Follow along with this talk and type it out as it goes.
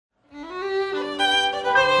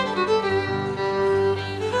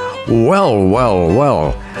Well, well,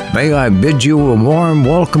 well, may I bid you a warm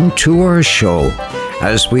welcome to our show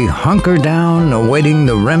as we hunker down awaiting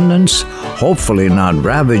the remnants, hopefully not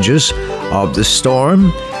ravages, of the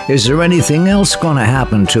storm. Is there anything else going to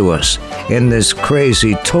happen to us in this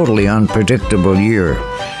crazy, totally unpredictable year?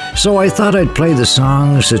 So I thought I'd play the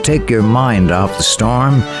songs to take your mind off the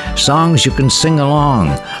storm, songs you can sing along.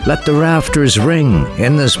 Let the rafters ring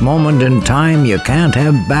in this moment in time you can't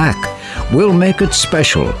have back. We'll make it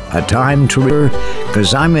special, a time to remember,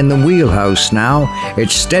 'cause I'm in the wheelhouse now.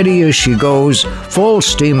 It's steady as she goes, full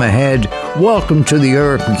steam ahead. Welcome to the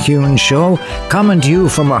Eric McEwen Show, coming to you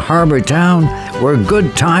from a harbour town where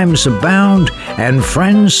good times abound and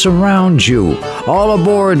friends surround you. All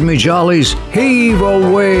aboard, me jollies, heave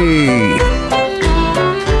away!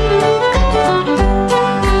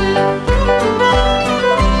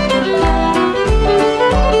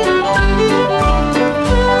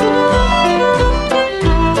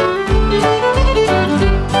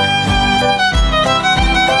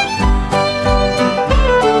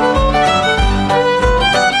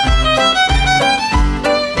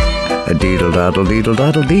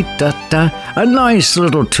 Deedle-daddle-deedle-daddle-dee-da-da. A nice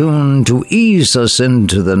little tune to ease us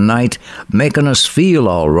into the night, making us feel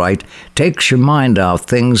all right. Takes your mind off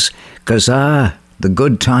things, 'cause the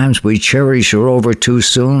good times we cherish are over too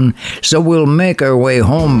soon. So we'll make our way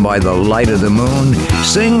home by the light of the moon,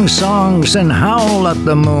 sing songs and howl at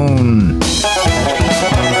the moon.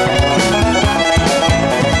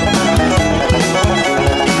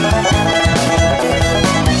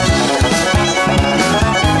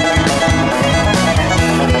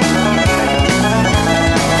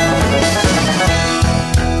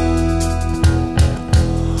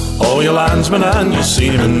 You landsmen and you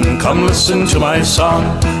seamen, come listen to my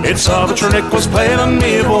song. It's of a trick was played on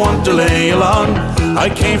me, it won't delay you long. I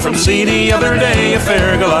came from sea the other day, a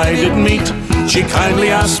fair girl I did meet. She kindly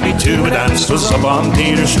asked me to a dance, 'twas up on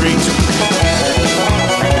Peter Street.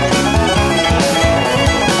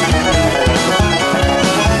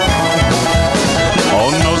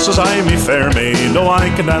 Says I, me fair maid, oh I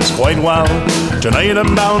can dance quite well. Tonight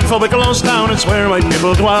I'm bound for Wicklow's town, it's where my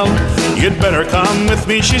people dwell. You'd better come with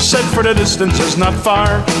me, she said, for the distance is not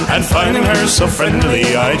far. And finding her so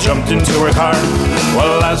friendly, I jumped into her car.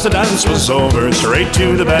 Well, as the dance was over, straight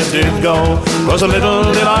to the bed did go. 'Twas a little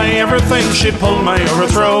did I ever think she'd pull my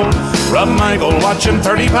overthrow. Rub my gold watch and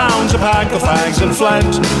 30 pounds, a pack of fags and fled,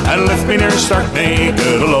 and left me near stark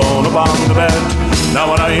naked alone upon the bed. Now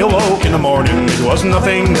when I awoke in the morning, it was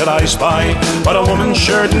nothing that I spy, but a woman's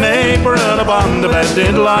shirt and apron upon the bed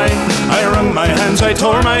did lie. I wrung my hands, I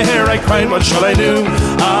tore my hair, I cried, what shall I do?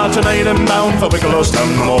 Tonight I'm bound for Wicklow's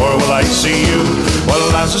town, no more will I see you.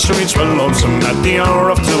 Well, as the streets were lonesome at the hour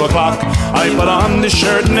of 2 o'clock, I put on this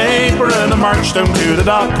shirt and apron and marched down to the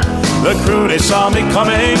dock. The crew, they saw me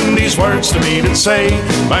coming, these words to me did say,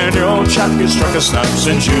 my dear old chap, you struck a snap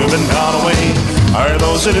since you've been gone away. Are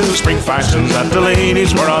those the new spring fashions that the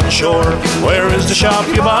ladies were on shore? Where is the shop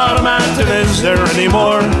you bought 'em at, and is there any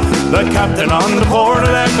more? The captain on the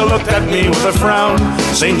quarterdeck looked at me with a frown,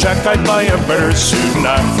 saying, Jack, I'd buy a better suit and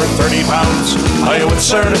that for 30 pounds. I would,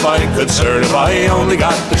 sir, if I could, sir, if I only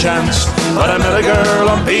got the chance. But I met a girl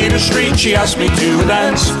on Peter Street, she asked me to a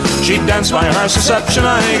dance. She danced my heart's reception,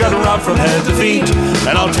 I got robbed from head to feet.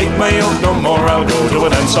 And I'll take my oath no more, I'll go to a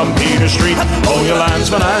dance on Peter Street. Oh, you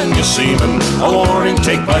landsmen and you seamen, a warning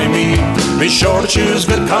take by me. Be sure to choose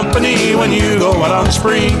good company when you go out on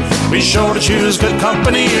spree. Be sure to choose good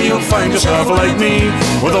company or you'll find yourself like me,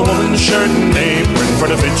 with a woman's shirt and apron for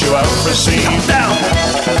to fit you out for sea. Down!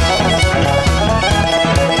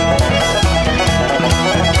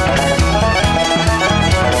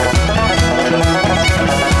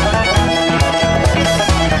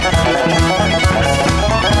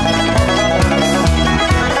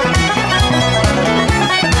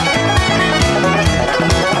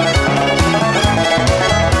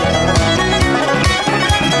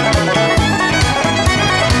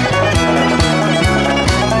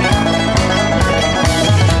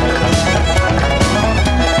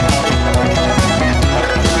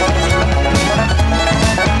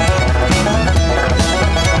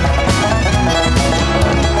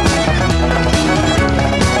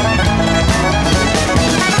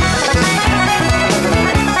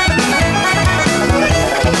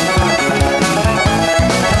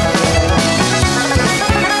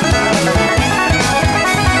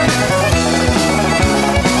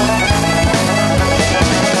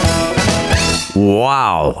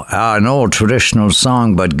 Wow, an old traditional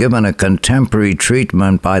song, but given a contemporary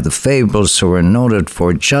treatment by the Fables, who are noted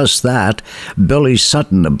for just that. Billy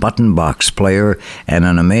Sutton, a button box player and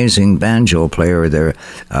an amazing banjo player, they're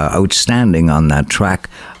outstanding on that track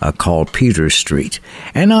called Peter Street.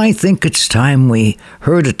 And I think it's time we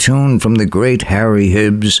heard a tune from the great Harry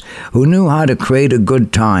Hibbs, who knew how to create a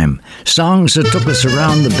good time. Songs that took us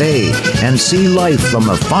around the bay and see life from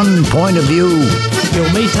a fun point of view. You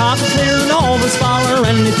may talk clear and always follow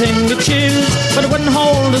anything you choose, but it wouldn't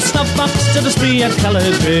hold a snuff box to the spree at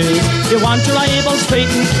Calagruz. You want your eyeballs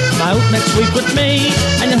straightened, come out next week with me,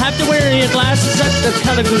 and you'll have to wear your glasses at the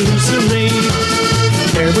Calagruz-ery.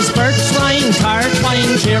 There was birch wine, tart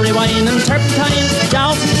wine, cherry wine and turpentine,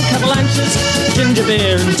 dolphin, avalanches, ginger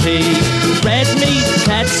beer and tea. Red meat,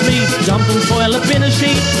 cat's meat, dumpling foil, a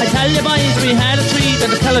sheet. I tell you boys, we had a treat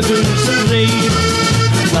at the Calagruz-ery.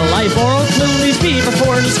 Well, I borrowed Clooney's beaver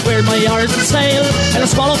for to square my yards of sail, and a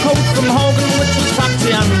swallow coat from Hogan, which was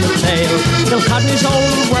foxy on the tail. Bill Codney's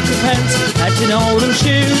old working pants, hatching olden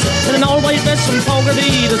shoes, and an old white vest from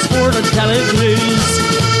Fogarty that sport at Calagruz.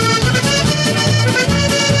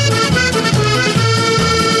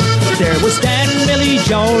 There was Dan, Millie,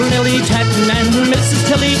 Joel, Lily, Tatton, and Mrs.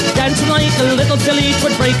 Tilly, dancing like a little filly,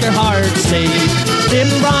 'twould break her heart to see. Jim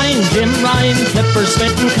Ryan, Flipper,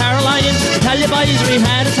 Smith and Caroline, I tell you boys, we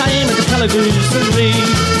had a time at the Calagruz-ery.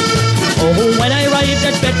 Oh, when I arrived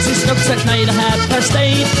at Betsy Snooks at night at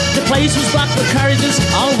 8:30, the place was blocked with carriages,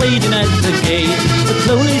 all waiting at the gate. The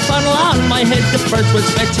Clooney funnel on my head, the first was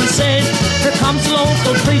Betsy said, here comes the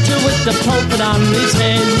local preacher with the pulpit on his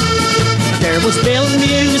head. There was Bill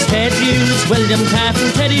Muse, Ted Hughes, William Taft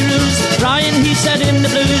and Teddy Roos. Brian, he sat in the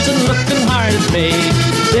blues and looking hard at me.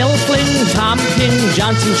 Bill Flynn, Tom King,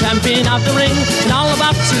 Johnson, champion of the ring, and all the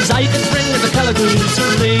boxes I could bring at the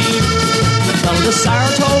Calagruz-ery. Well, the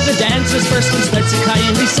Saratoga dancers first was Betsy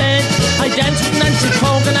kindly said, I danced with Nancy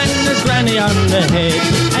Hogan and her granny on the head.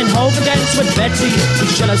 And Hogan danced with Betsy, you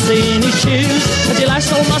should have seen his shoes, as he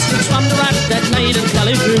lashed old mustard swam the rat that night at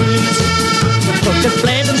Calagruz. Took the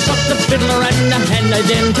blade and struck the fiddler and the hand I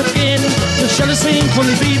then took in. You should have seen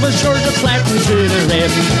Funny Beaver's shirt to flatten to the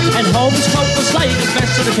rim. And Hogan's coat was like a fish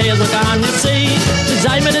to the tail were gone, you see. Cause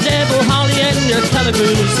I'm in the devil, Holly, and your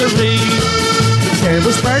Calagruz-ery. There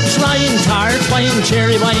was birch wine, tart wine,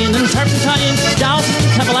 cherry wine and turpentine, dolphin,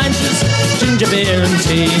 avalanches, ginger beer and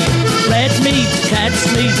tea. Red meat, cat's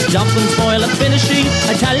meat, dumplings, boil, a sheet.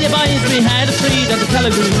 I tell you boys, we had a treat at the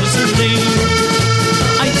Calagruz-ery.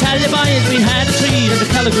 I tell you boys, we had a treat at the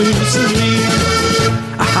Calagruz-ery.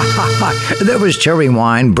 There was cherry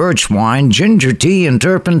wine, birch wine, ginger tea and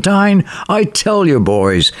turpentine. I tell you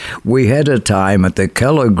boys, we had a time at the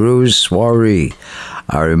Calagruz soiree.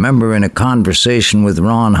 I remember in a conversation with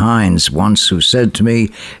Ron Hines once, who said to me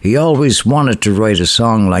he always wanted to write a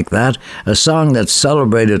song like that, a song that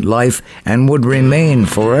celebrated life and would remain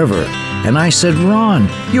forever. And I said, Ron,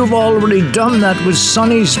 you've already done that with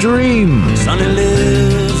Sonny's Dream. Sonny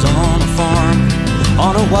lives on a farm,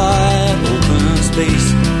 on a wide open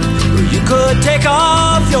space, where you could take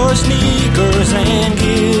off your sneakers and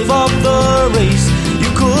give up the race.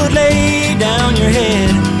 You could lay down your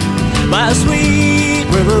head by a sweet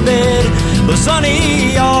riverbed, but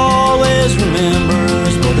Sonny always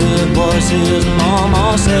remembers what it was his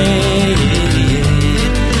mama said.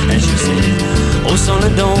 And she said, oh Sonny,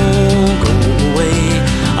 don't go away,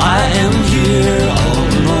 I am here all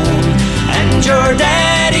alone, and your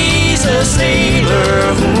daddy's a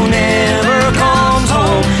sailor who never comes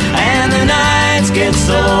home, and the nights get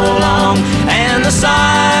so long and the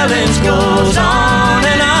silence goes on,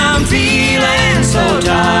 and I'm feeling so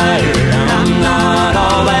tired, I'm not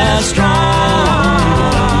all that strong.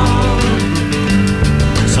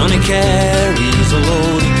 Sonny carries a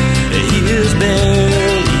load, he is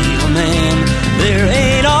barely a man. There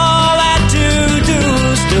ain't all that to do,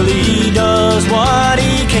 still he does what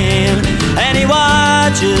he can. And he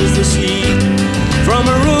watches the sea from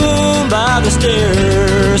a room by the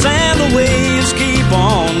stairs, and the waves keep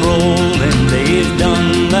on rolling, they've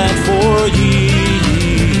done that for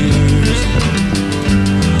years.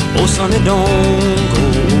 Oh Sonny, don't go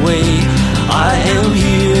away, I am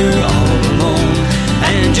here all alone,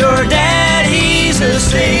 and your daddy's a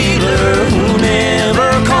sailor who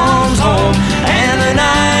never comes home, and the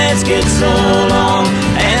nights get so long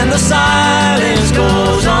and the silence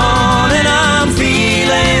goes on, and I'm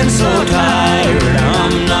feeling so tired,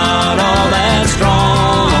 I'm not all that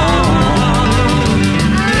strong.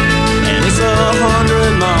 And it's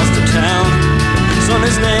 100 miles to town,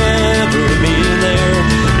 Sonny's never been there,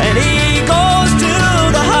 and he goes to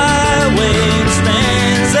the highway and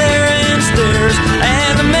stands there and stares,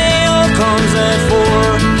 and the mail comes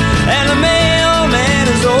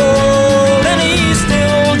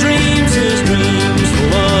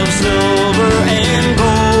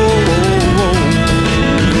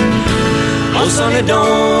Oh, sonny,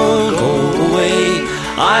 don't go away.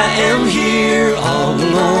 I am here all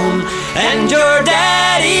alone, and your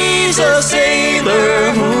daddy's a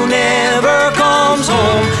sailor who never comes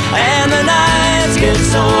home. And the nights get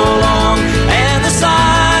so long, and the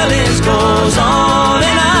silence goes on,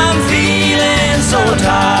 and I'm feeling so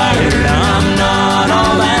tired, I'm not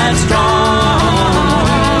all that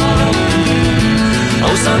strong.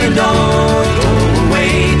 Oh, sonny, don't go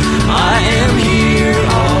away. I am here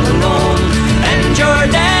all alone, and your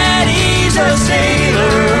daddy's a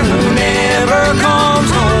sailor who never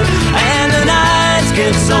comes home. And the nights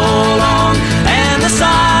get so long, and the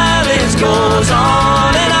silence goes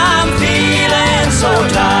on, and I'm feeling so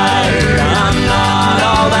tired, I'm not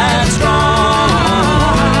all that strong.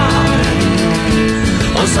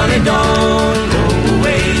 Oh, sonny, don't go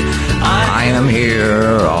away. I am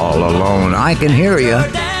here all alone. I can hear you.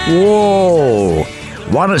 Whoa.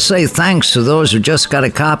 Want to say thanks to those who just got a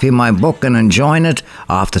copy of my book and enjoying it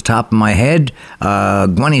off the top of my head.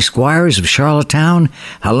 Gwenny Squires of Charlottetown,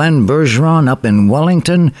 Helene Bergeron up in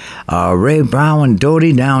Wellington, Ray Brown and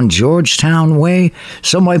Doty down Georgetown way.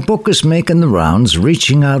 So my book is making the rounds,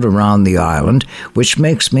 reaching out around the island, which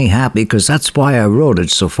makes me happy because that's why I wrote it,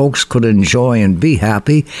 so folks could enjoy and be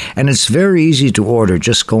happy. And it's very easy to order.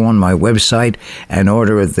 Just go on my website and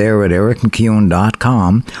order it there at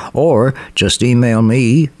ericmccune.com, or just email me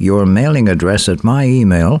your mailing address at my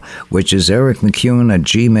email, which is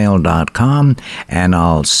ericmccune@gmail.com, and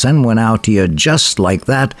I'll send one out to you just like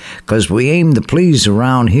that, because we aim to please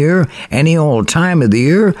around here any old time of the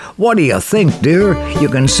year. What do you think, dear? You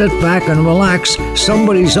can sit back and relax.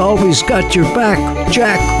 Somebody's always got your back,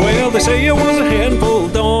 Jack. Well, they say I was a handful,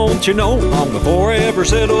 don't you know, long before I ever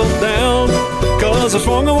settled down. 'Cause I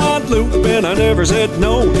swung a wide loop and I never said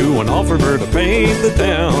no to an offer for to paint the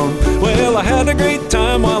town. Well, I had a great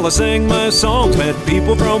time while I sang my songs, met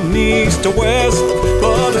people from east to west,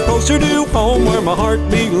 but it's closer to home where my heart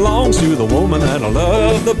belongs to the woman that I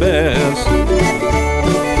love the best.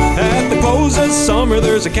 At the close of summer,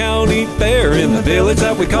 there's a county fair in the village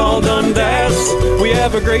that we call Dundas. We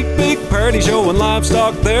have a great big party showing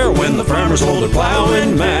livestock there when the farmers hold a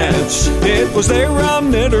plowing match. It was there I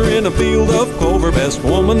met her in a field of clover, best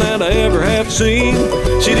woman that I ever have seen.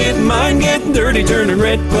 She didn't mind getting dirty, turning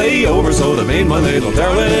red clay over, so they made my little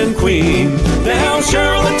darling and queen. Now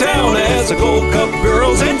Charlottetown has a Gold Cup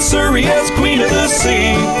girls, and Surrey has Queen of the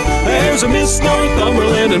Sea. There's a Miss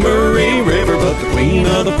Northumberland and Murray River, but the Queen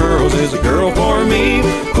of the Pearls is a girl for me.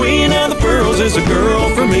 Queen of the Pearls is a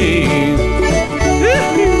girl for me.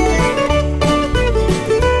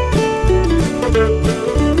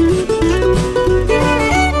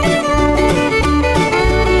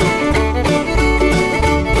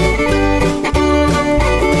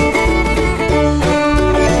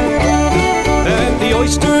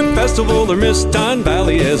 Festival or Miss Tyne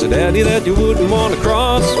Valley has a daddy that you wouldn't want to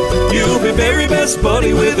cross. You'll be very best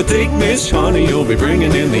buddy with the Take Miss Honey. You'll be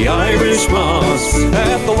bringing in the Irish moss.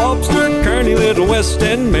 At the Lobster Kearney, Little West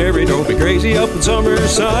End, Mary, don't be crazy up in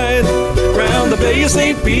Summerside. Round the Bay of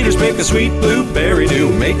St. Peter's, pick a sweet blueberry. Do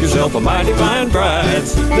make yourself a mighty fine bride.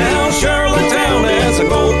 Now Charlottetown has a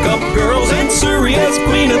Gold Cup girls, and Surrey has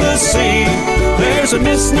Queen of the Sea. There's a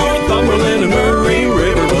Miss Northumberland and Murray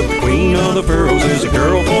River, but the Queen of the Pearls is a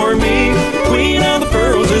girl for me. Queen of the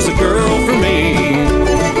Pearls is a girl for me.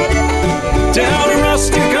 Down in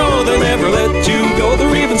Rustico, they'll never let you go.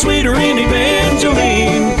 They're even sweeter in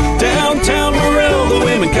Evangeline. Downtown Morel, the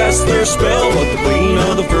women cast their spell, but the Queen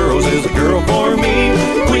of the Pearls is a girl for me.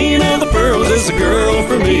 Queen of the Pearls is a girl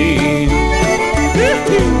for me.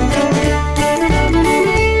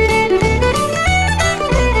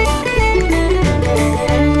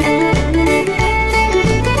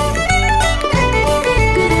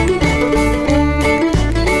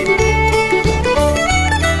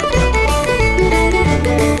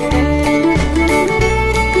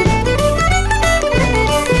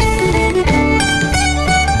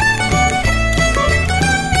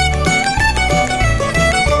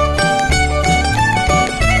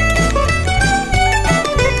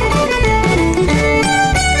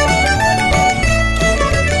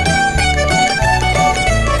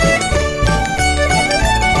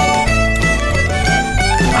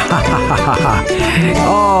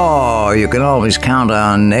 Oh, you can always count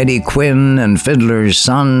on Eddie Quinn and Fiddler's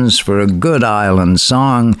Sons for a good island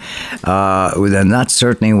song. And that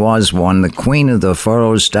certainly was one. The Queen of the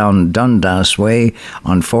Furrows down Dundas Way.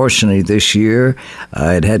 Unfortunately, this year,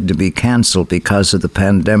 it had to be cancelled because of the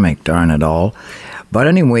pandemic, darn it all. But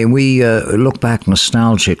anyway, we look back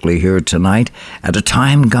nostalgically here tonight at a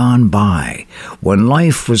time gone by when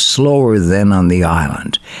life was slower then on the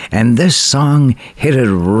island. And this song hit it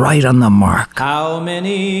right on the mark. How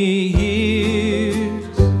many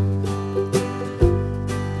years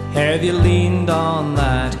have you leaned on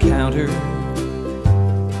that counter,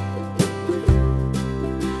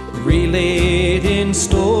 relating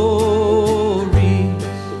stories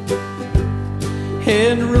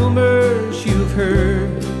and rumors you've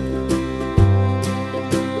heard,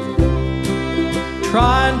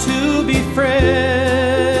 trying to be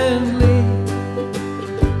friendly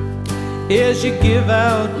as you give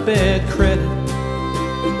out bad credit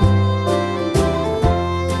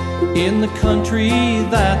in the country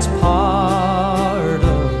that's part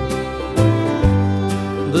of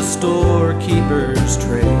the storekeeper's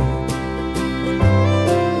trade.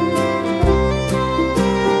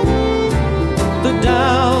 The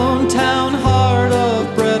downtown heart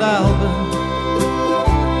of Brett Albin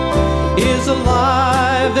is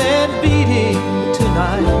alive and beating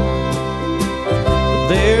tonight. But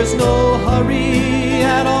there's no hurry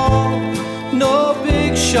at all, no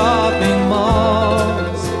big shopping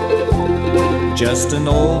malls. Just an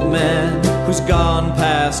old man who's gone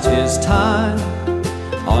past his time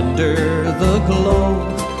under the glow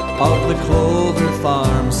of the Clover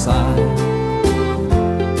Farm sign.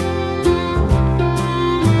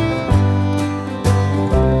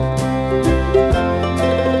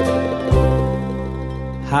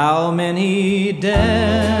 How many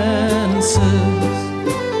dances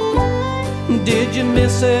did you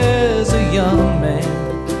miss as a young man,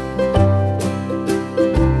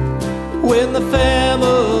 when the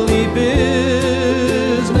family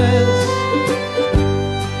business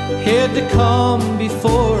had to come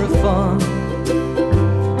before fun?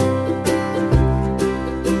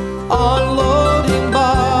 Unloading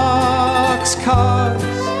boxcars,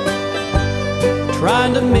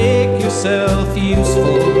 trying to make yourself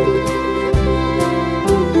useful.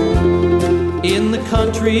 In the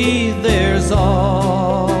country there's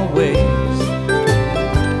always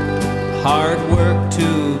hard work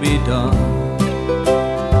to be done.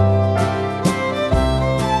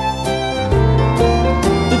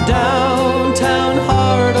 The downtown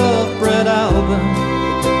heart of Brett Albin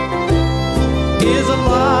is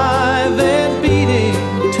alive and beating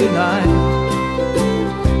tonight.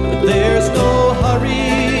 But there's no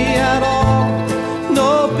hurry at all,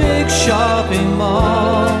 no big shopping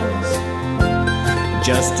malls.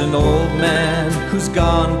 Just an old man who's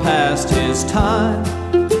gone past his time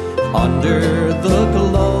under the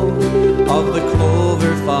glow of the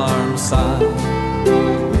Clover Farm sign.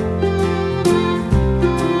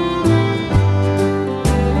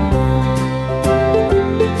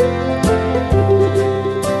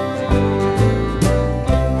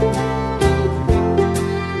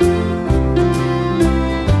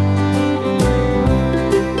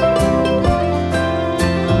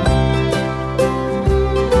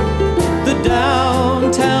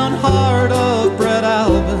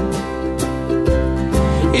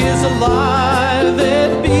 Alive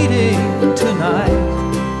and beating tonight.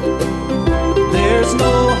 There's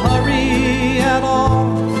no hurry at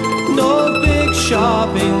all, no big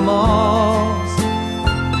shopping malls.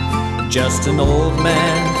 Just an old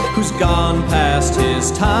man who's gone past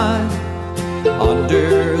his time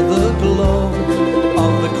under the glow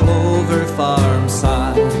of the Clover Farm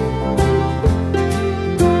sign.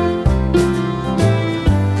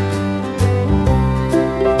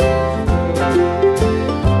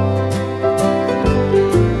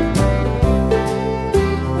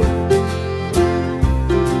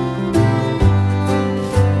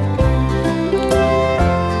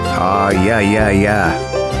 Yeah.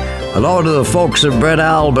 Hello to the folks of Brett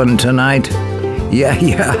Albin tonight.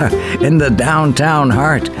 Yeah, in the downtown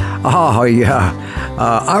heart. Oh, yeah.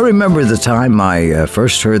 I remember the time I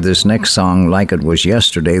first heard this next song like it was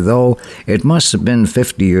yesterday, though it must have been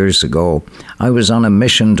 50 years ago. I was on a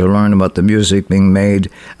mission to learn about the music being made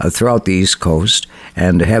throughout the East Coast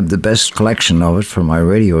and to have the best collection of it for my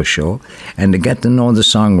radio show and to get to know the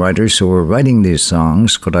songwriters who were writing these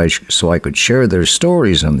songs so I could share their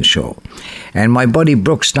stories on the show. And my buddy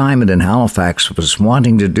Brooks Diamond in Halifax was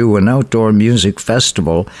wanting to do an outdoor music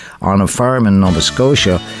festival on a farm in Nova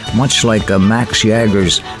Scotia, much like Max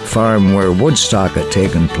Jagger's farm where Woodstock had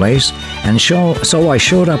taken place. And so I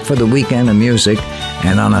showed up for the weekend of music,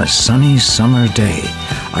 and on a sunny summer day,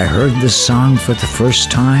 I heard this song for the first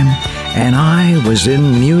time, and I was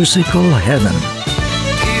in musical heaven.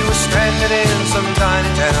 He was stranded in some tiny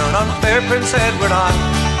town on fair Prince Edward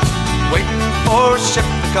Island, waiting for a ship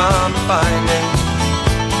to come and find him.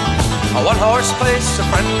 A one-horse place, a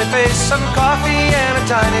friendly face, some coffee and a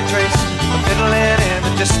tiny trace of fiddling in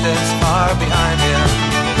the distance far behind him.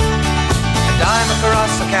 A dime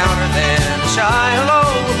across the counter, then a shy hello,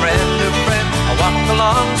 a brand new friend. I walked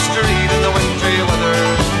along the street in the wintry weather.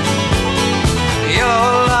 The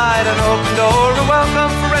yellow light, an open door, a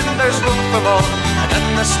welcome friend, there's room for more. And then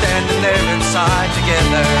they're standing there inside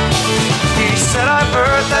together. He said, I've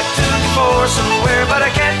heard that tune before somewhere, but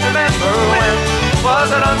I can't remember when.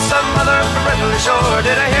 Was it on some other friendly shore?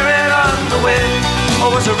 Did I hear it on the wind?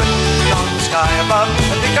 Or was it written on the sky above?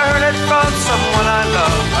 I think I heard it from someone I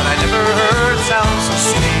love, but I never heard it sound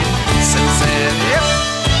so sweet since then. Yep.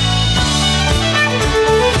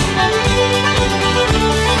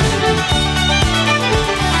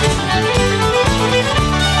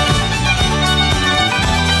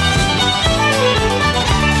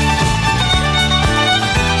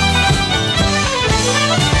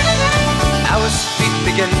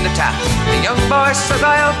 Begin to tap. The young boy said,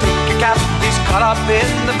 I'll take a cap. He's caught up in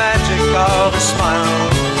the magic of a smile.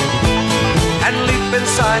 And leap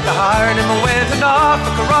inside the heart and went and off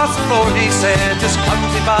across the floor. He said, his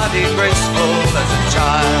clumsy body graceful as a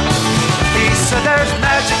child. He said, there's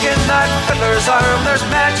magic in that fiddler's arm. There's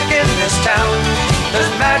magic in this town.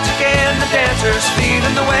 There's magic in the dancers' feet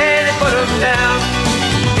and the way they put them down.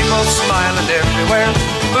 People smiling everywhere,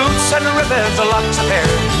 boots and ribbons, and locks of hair,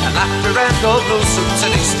 and laughter and gold blue suits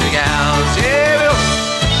and Easter gowns. Yeah, we go.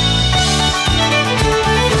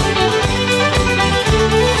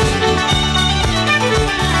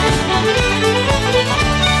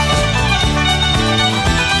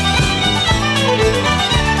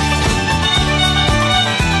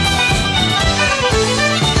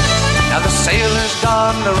 Now the sailor's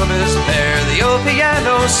gone, the room is bare, the old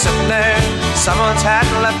piano's sitting there, someone's hat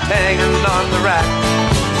left hanging on the rack.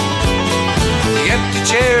 The empty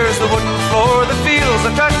chairs, the wooden floor, the fields,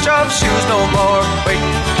 the touch of shoes no more,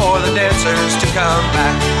 waiting for the dancers to come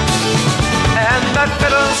back. And that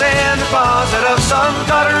fiddle's in the closet of some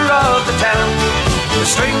daughter of the town. The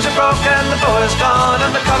strings are broken, the bow is gone,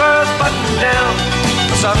 and the cover's buttoned down.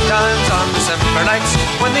 Sometimes on December nights,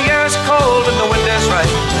 when the air is cold and the wind is right,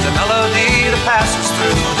 there's a melody that passes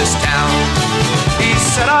through this town. He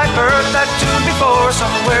said, I've heard that tune before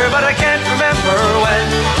somewhere, but I can't remember when.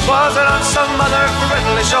 Was it on some other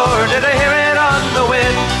friendly shore? Did I hear it on the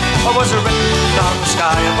wind? Or was it written on the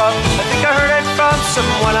sky above? I think I heard it from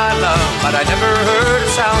someone I love, but I never heard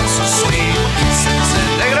it sound so sweet since then.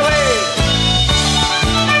 Take it away!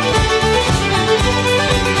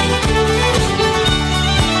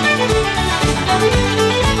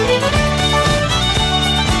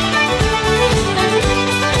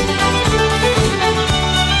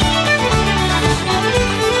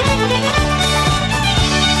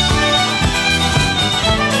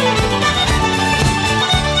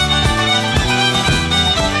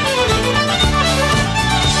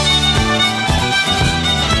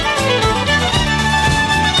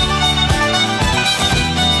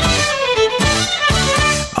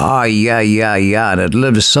 Ah, yeah, and it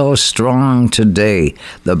lives so strong today.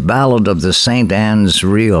 The Ballad of the St. Anne's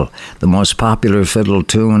Reel, the most popular fiddle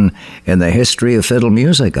tune in the history of fiddle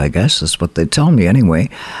music, I guess. That's what they tell me anyway.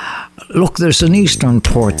 Look, there's an eastern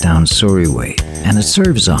port down Surrey way, and it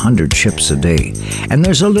serves 100 ships a day. And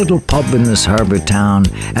there's a little pub in this harbour town,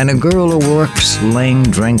 and a girl who works laying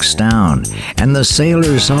drinks down. And the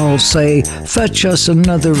sailors all say, fetch us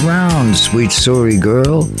another round, sweet Surrey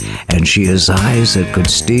girl. And she has eyes that could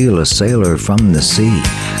steal a sailor from the sea.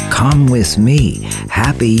 Come with me,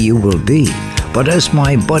 happy you will be. But as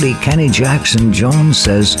my buddy Kenny Jackson Jones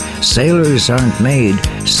says, sailors aren't made,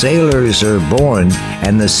 sailors are born,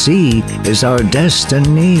 and the sea is our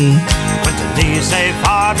destiny. Went to the safe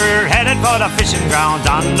harbour, headed for the fishing grounds,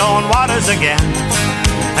 unknown waters again.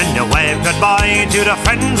 And you wave goodbye to the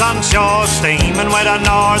friends on shore, steaming with a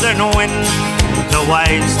northern wind. The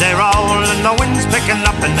waves they roll and the wind's picking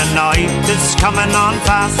up, and the night is coming on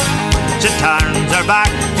fast. She turns her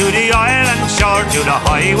back to the island shore, to the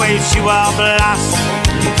highway she will blast.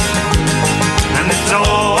 And it's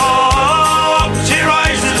up she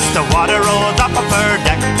rises, the water rolls up her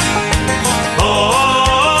deck.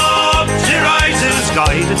 Up she rises,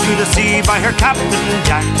 guided to the sea by her Captain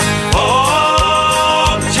Jack.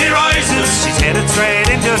 Up she rises, she's headed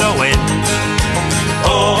straight into the wind.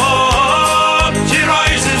 Up she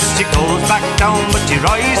rises, she goes back down but she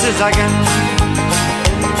rises again.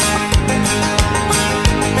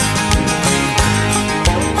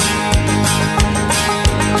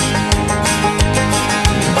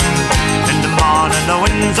 The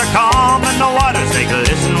winds are calm and the waters they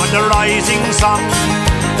glisten with the rising sun.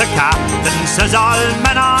 The captain says all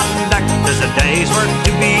men on deck, there's a day's work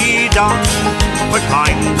to be done. We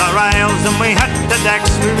climbed the rails and we hit the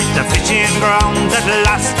decks. We reached the fishing grounds at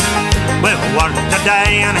last. We've worked a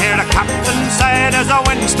day and here the captain said there's a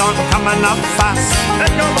windstorm coming up fast.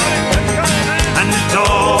 And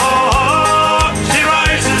oh, she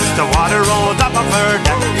rises, the water rolls up of her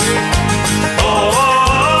deck.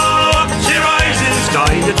 Oh, she rises,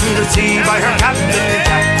 guided through the sea by her captain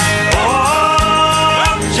Jack.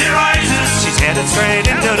 Oh, she rises, she's headed straight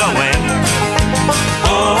into the wind.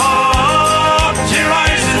 Oh, she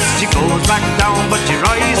rises, she goes back down but she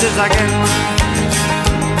rises again.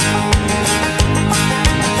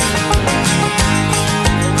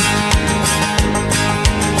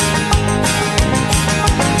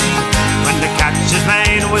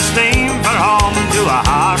 Made with steam for home to a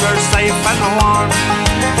harbour safe and warm.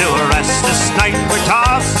 To a restless night we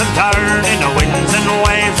toss and turn in the winds and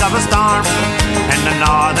waves of a storm. In the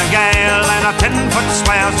northern gale and a 10-foot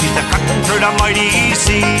swell, she's a cutting through the mighty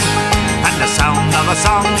sea. And the sound of a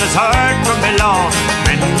song is heard from below,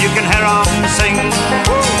 and you can hear 'em sing.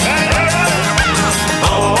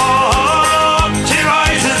 Oh, she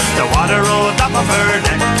rises, the water rolls up of her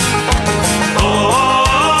neck. Oh,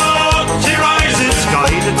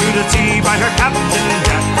 guided through the sea by her captain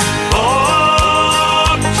Jack.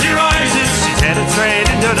 Oh, she rises, she's headed straight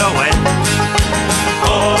into the wind.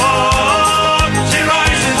 Oh, she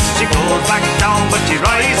rises, she goes back down but she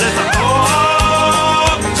rises.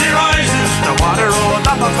 Oh, she rises, the water rolls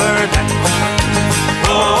up of her deck.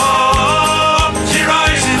 Oh, she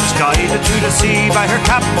rises, guided through the sea by her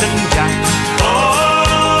captain Jack.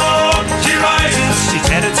 Oh, she rises, she's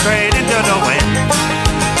headed straight into the wind.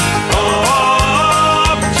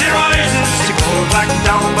 Back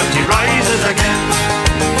down, but she rises again.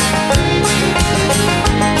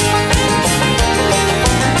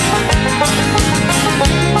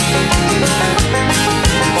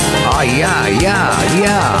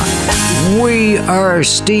 Yeah. We are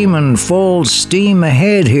steaming full steam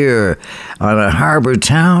ahead here on a harbour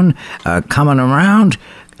town coming around.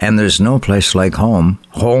 And there's no place like home.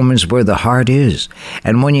 Home is where the heart is.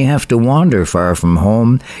 And when you have to wander far from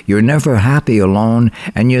home, you're never happy alone.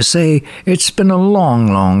 And you say, it's been a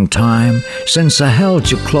long, long time since I held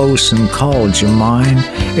you close and called you mine.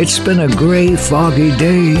 It's been a grey, foggy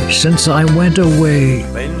day since I went away.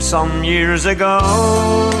 Been some years ago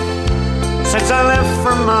since I left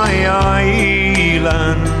from my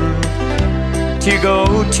island to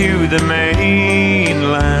go to the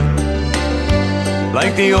mainland.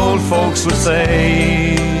 Like the old folks would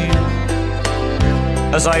say,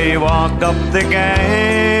 as I walked up the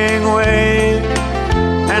gangway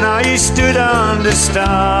and I stood on the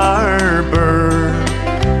starboard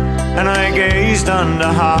and I gazed on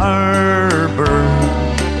the harbour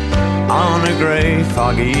on a grey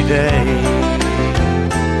foggy day.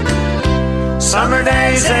 Summer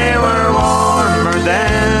days, they were warmer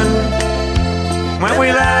then, when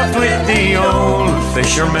we laughed with the old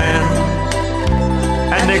fishermen.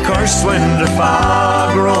 And they cursed when the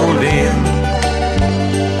fog rolled in,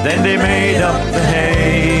 then they made up the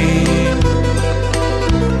hay.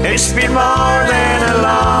 It's been more than a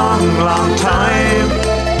long, long time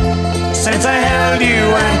since I held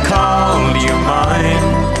you and called you mine.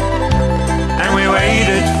 And we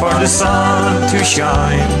waited for the sun to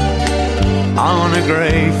shine on a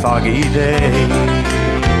grey, foggy day.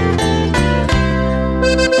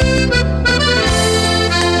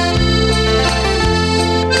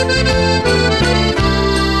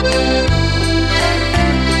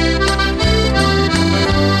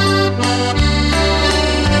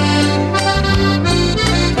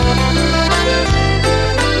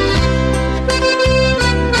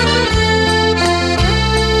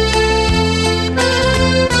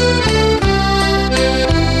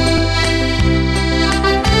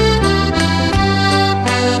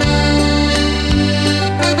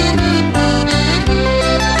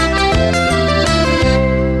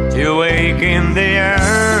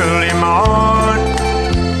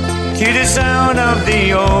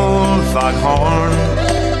 The old foghorn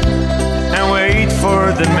and wait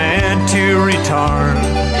for the men to return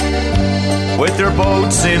with their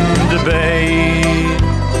boats in the bay.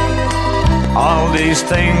 All these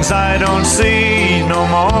things I don't see no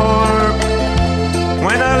more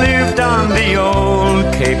when I lived on the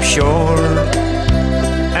old Cape shore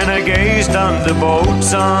and I gazed on the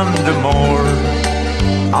boats on the moor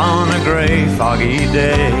on a grey foggy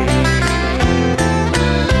day.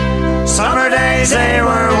 Summer days, they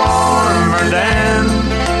were warmer then,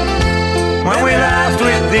 when we laughed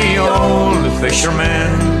with the old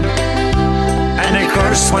fishermen. And they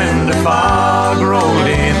cursed when the fog rolled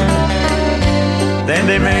in, then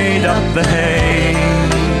they made up the hay.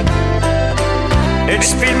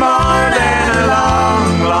 It's been more than a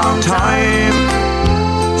long, long time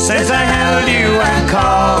since I held you and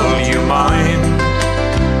called you mine,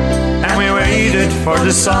 and we waited for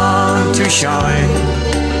the sun to shine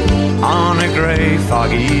on a grey,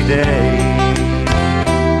 foggy day.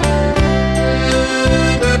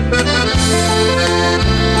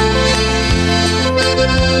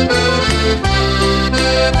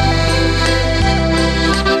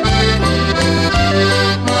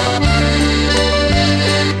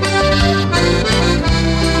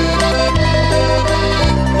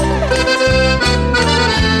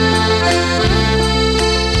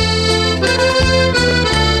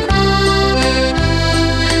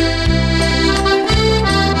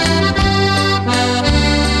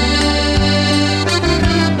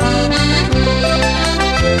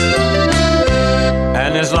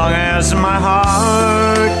 As long as my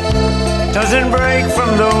heart doesn't break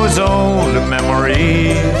from those old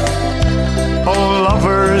memories, old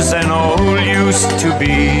lovers and old used to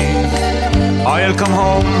be, I'll come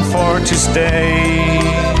home for to stay.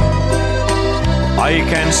 I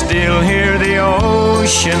can still hear the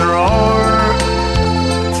ocean roar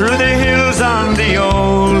through the hills on the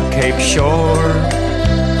old Cape shore.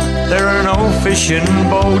 There are no fishing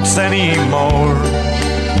boats anymore,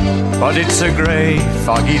 but it's a grey,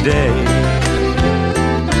 foggy day.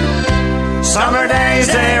 Summer days,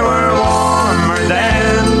 they were warmer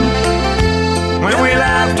then, when we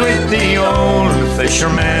laughed with the old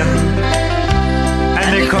fishermen,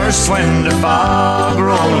 and they cursed when the fog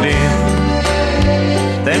rolled in.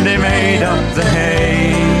 Then they made up the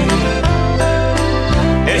hay.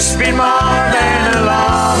 It's been more than a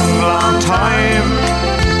long, long time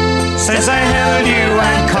since I held you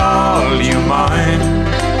and called you mine,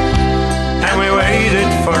 and we waited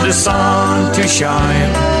for the sun to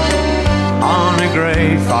shine on a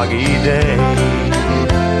grey, foggy day.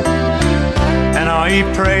 And I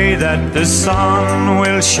pray that the sun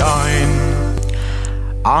will shine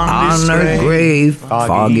on a grey,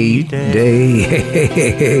 foggy day.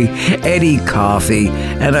 Eddie Coffey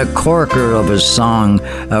and a corker of a song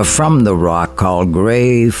from the rock called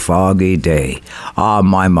Grey Foggy Day. Ah,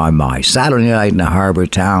 my. Saturday night in a harbour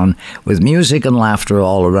town with music and laughter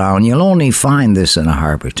all around. You'll only find this in a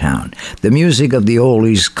harbour town. The music of the old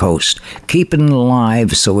East Coast, keeping it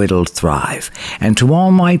alive so it'll thrive. And to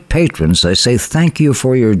all my patrons, I say thank you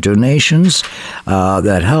for your donations.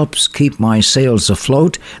 That helps keep my sails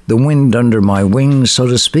afloat, the wind under my wings, so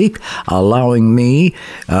to speak, allowing me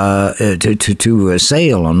to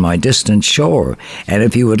sail on my distant shore. And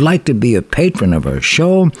if you would like to be a patron of our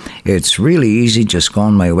show, it's really easy. Just go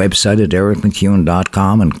on my website at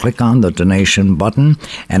ericmccune.com and click on the donation button.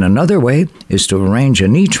 And another way is to arrange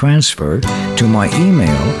an e-transfer to my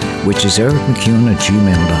email, which is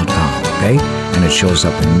ericmccune@gmail.com, okay? And it shows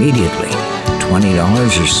up immediately.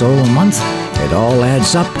 $20 or so a month, it all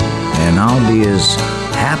adds up, and I'll be as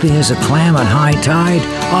happy as a clam at high tide.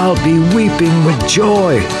 I'll be weeping with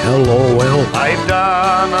joy. LOL. I've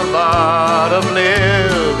done a lot of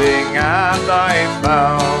living, and I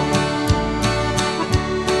found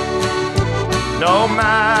no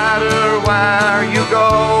matter where you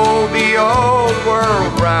go the old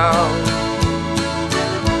world round,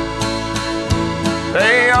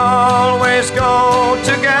 they always go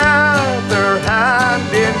together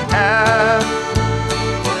hand in hand.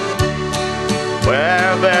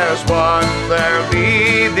 Where there's one, there'll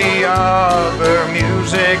be the other,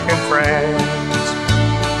 music and friends.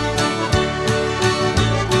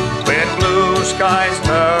 When blue skies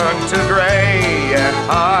turn to gray and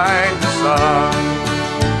hide the sun,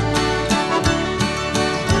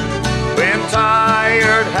 when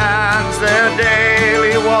tired hands their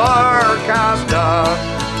daily work has done,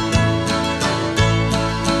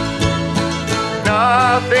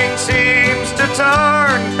 nothing seems to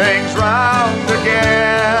turn things round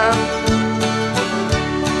again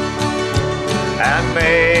and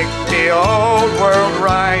make the old world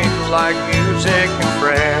right like music and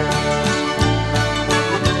friends.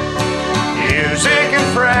 Music and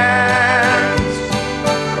friends,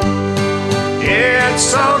 it's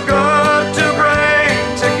so good to bring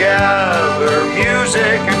together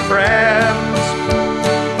music and friends.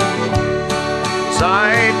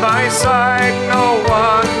 Side by side, no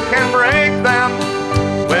one can break them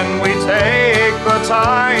when we take the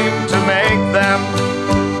time to make them.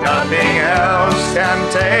 Nothing else can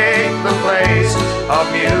take the place of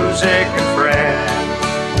music and friends.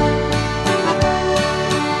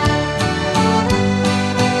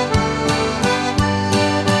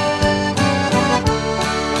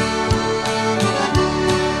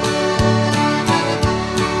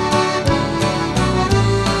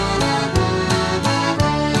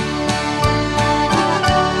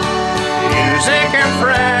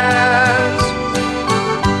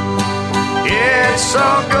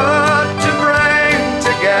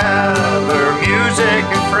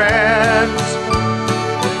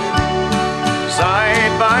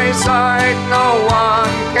 by side, no one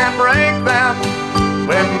can break them.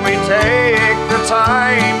 When we take the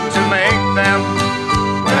time to make them,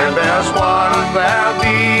 where there's one, there'll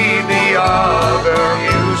be the other,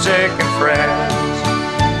 music and friends.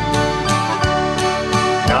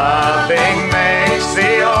 Nothing makes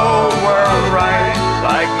the whole world right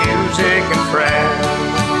like music and friends.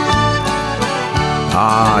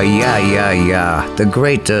 Yeah. The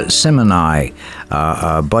great Sim and I,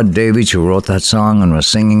 Bud Davies, who wrote that song and was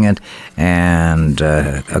singing it, and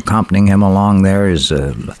accompanying him along there is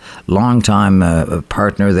a longtime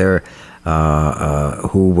partner there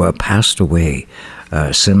who passed away.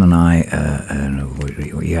 Sim and I,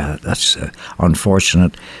 that's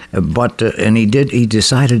unfortunate. But and he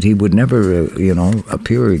decided he would never,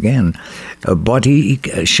 appear again. But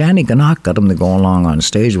Shanny Gannock got him to go along on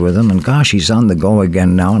stage with him, and gosh, he's on the go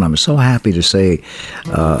again now. And I'm so happy to say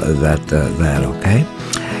that. Okay.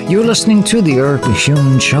 You're listening to the Eric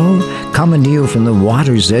Hume Show, coming to you from the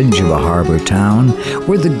water's edge of a harbour town,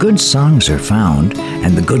 where the good songs are found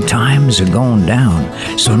and the good times are going down.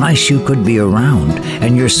 So nice you could be around,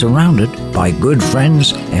 and you're surrounded by good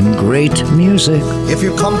friends and great music. If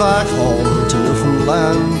you come back home to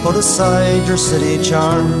Newfoundland, put aside your city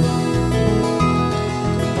charm.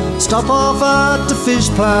 Stop off at the fish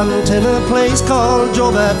plant in a place called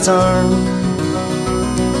Jobat's Arm.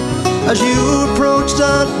 As you approach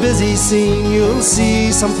that busy scene, you'll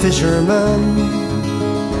see some fishermen.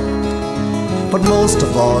 But most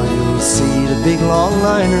of all, you'll see the big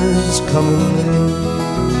longliners coming in.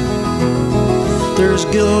 There's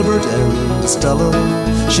Gilbert and Stella,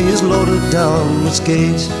 she is loaded down with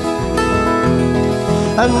skate.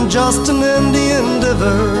 And Justin and the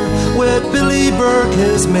Endeavour with Billy Burke,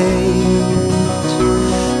 his mate.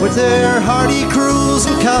 With their hardy crews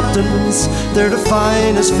and captains, they're the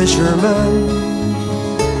finest fishermen.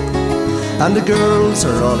 And the girls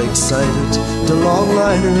are all excited, the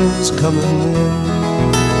longliners coming in.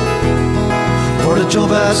 For the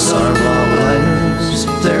Jobat's Arm longliners,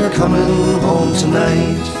 they're coming home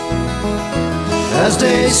tonight. As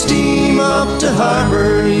they steam up to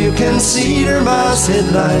harbour, you can see their masthead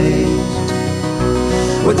light.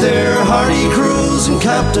 With their hardy crews and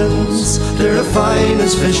captains, they're the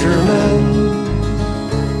finest fishermen.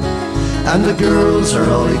 And the girls are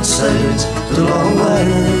all excited, the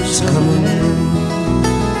longliners coming in.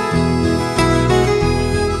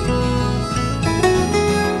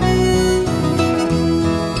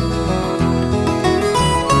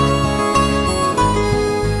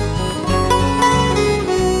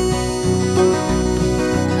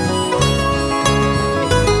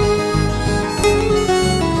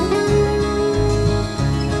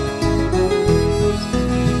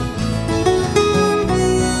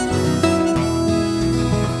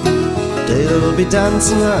 They'll be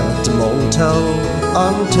dancing at the motel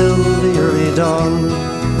until the early dawn.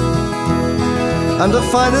 And the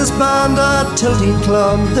finest band at Tilty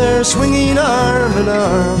Club, they're swinging arm in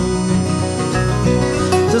arm.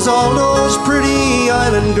 There's all those pretty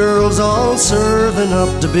island girls all serving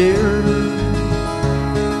up the beer.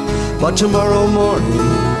 But tomorrow morning,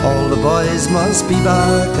 all the boys must be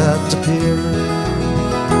back at the pier.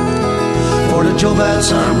 For the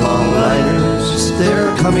Jobat's Arm longliners,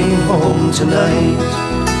 they're coming home tonight.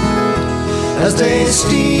 As they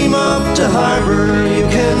steam up to harbour, you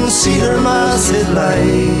can see their masthead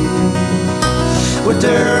light. With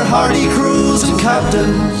their hardy crews and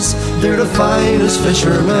captains, they're the finest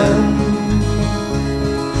fishermen.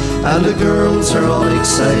 And the girls are all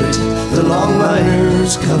excited, the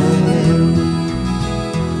longliners coming in.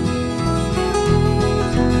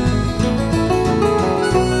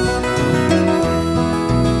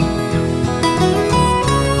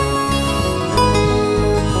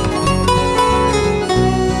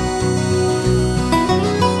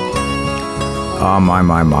 Oh,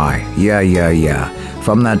 my. Yeah.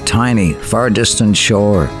 From that tiny, far distant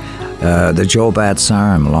shore, the Jobat's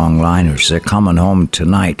Arm longliners, they're coming home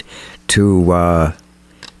tonight to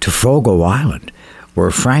Fogo Island,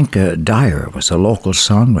 where Frank Dyer was a local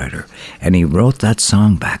songwriter, and he wrote that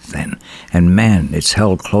song back then. And man, it's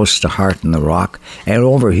held close to heart in the rock, and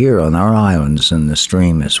over here on our islands in the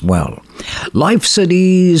stream as well. Life's at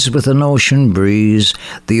ease with an ocean breeze.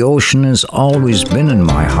 The ocean has always been in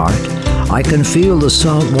my heart. I can feel the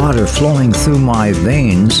salt water flowing through my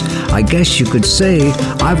veins. I guess you could say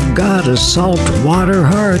I've got a salt water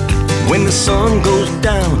heart. When the sun goes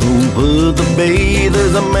down over the bay,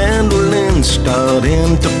 there's a mandolin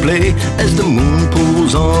starting to play as the moon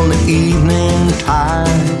pulls on the evening tide.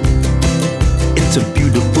 It's a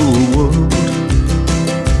beautiful world.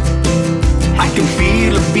 I can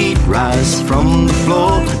feel a beat rise from the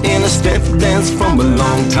floor in a step dance from a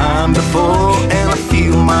long time before. And I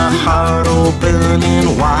feel my heart all burning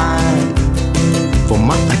wide for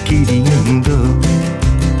my Acadian girl.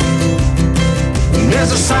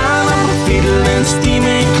 There's a sign of a fiddle and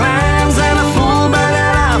steaming clams and a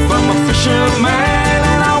full-bellied eye from a fisherman,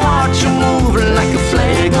 and I watch her move like a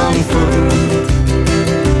flag unfurled.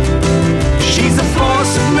 She's a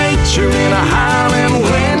force of nature in a howling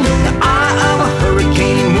wind, the eye of a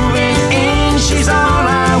hurricane moving in. She's all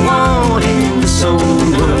I want in this old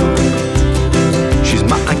world. She's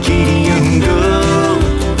my Acadian girl,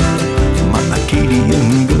 my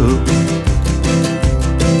Acadian girl.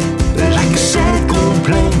 Like a sad gold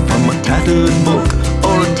plank from a tattered book,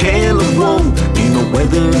 or a tale of woe in a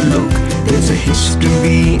weathered look. There's a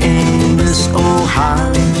history in this old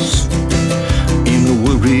house, in a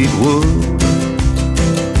worried world.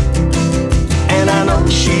 And I know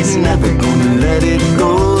she's never gonna let it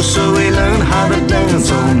go, so we learn how to dance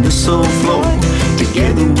on this old floor.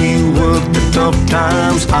 Together we work the tough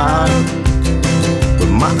times out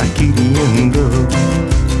with my Acadian girl.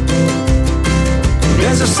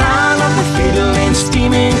 There's a sound of a fiddle and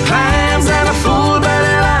steaming clams and a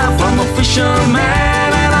full-bellied eye from a fisherman,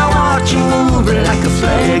 and I watch her move like a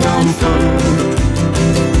flag unfurled.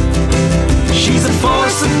 She's a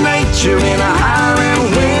force of nature in a howling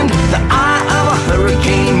wind, the eye of a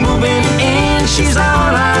hurricane moving in. She's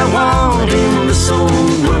all I want in this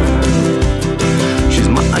old world. She's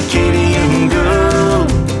my Acadian girl.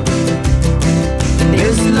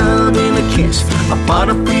 There's love in a kiss, a pot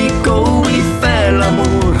of pico, we fait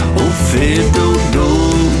l'amour, au fait dodo.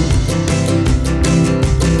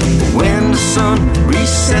 When the sun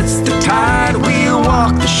resets the tide, we'll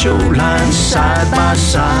walk the shoreline side by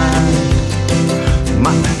side,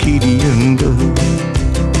 my Acadian girl.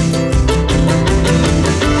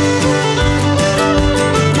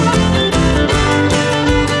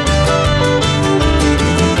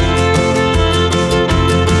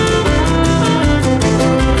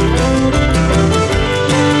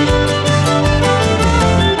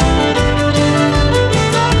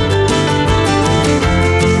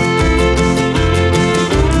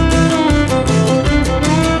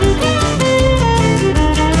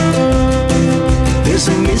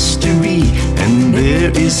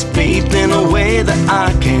 Is faith in a way that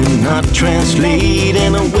I cannot translate,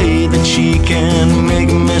 in a way that she can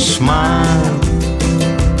make me smile.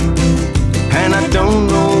 And I don't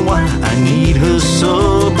know why I need her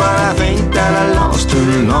so, but I think that I lost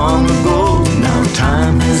her long ago. Now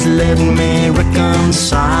time has let me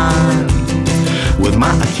reconcile with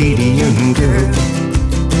my Acadian girl.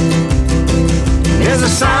 There's a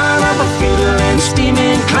sound of a fiddle and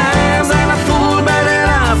steaming clams and a full-bellied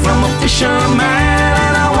eye from a fisherman,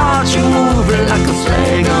 and I watch her move like a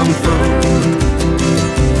flag unfurled.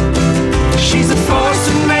 She's a force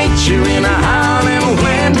of nature in a howling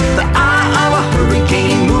wind, the eye of a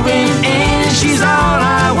hurricane moving in. She's all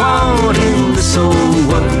I want in this old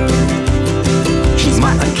world. She's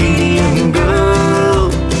my Acadian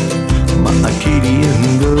girl, my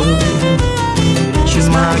Acadian girl. She's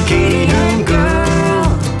my Acadian girl,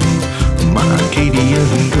 my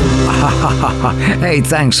Acadian girl. Hey,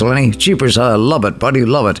 thanks, Lenny. Jeepers, I love it, buddy,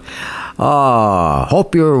 love it.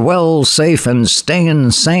 Hope you're well, safe, and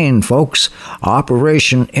staying sane, folks.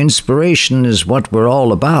 Operation Inspiration is what we're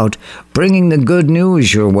all about. Bringing the good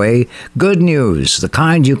news your way. Good news, the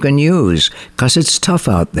kind you can use, 'cause it's tough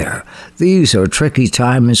out there. These are tricky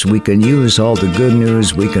times. We can use all the good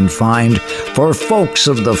news we can find for folks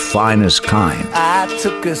of the finest kind. I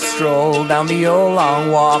took a stroll down the old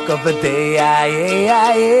long walk of the day.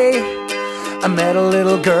 I met a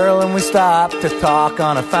little girl and we stopped to talk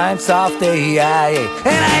on a fine soft day.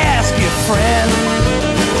 And I asked you, friend,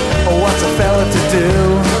 what's a fella to do?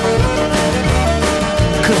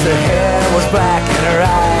 'Cause her hair was black and her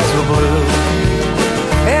eyes were blue.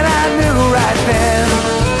 And I knew right then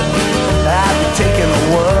I'd be taking the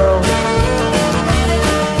world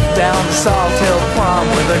down to Salt Hill Prom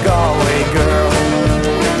with a Galway girl.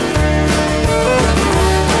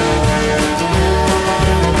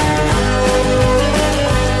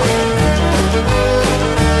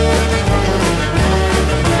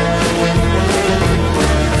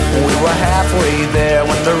 Halfway there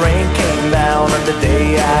when the rain came down on the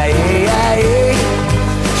day.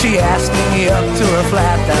 She asked me up to her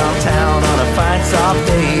flat downtown on a fine soft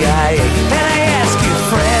day. And I asked you,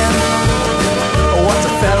 friend, what's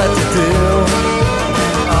a fella to do?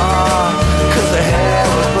 'Cause her hair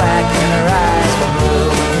was black and her eyes were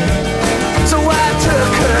blue. So I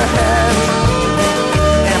took her hand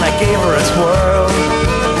and I gave her a twirl,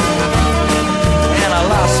 and I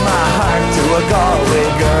lost my heart to a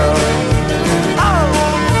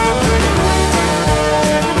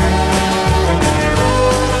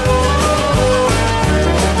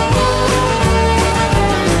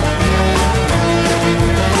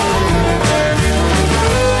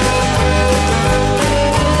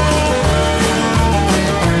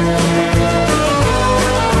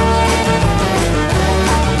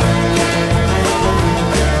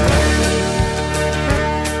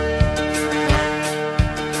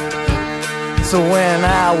So when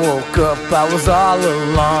I woke up, I was all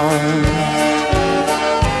alone,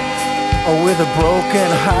 with a broken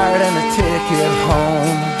heart and a ticket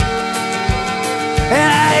home. And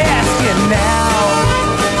I ask you now,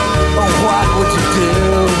 what would you do?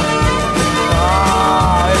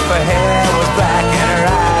 Oh, if her hair was black and her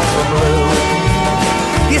eyes were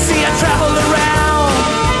blue. You see, I traveled around,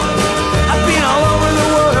 I've been all over the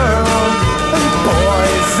world, and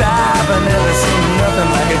boys, I've never seen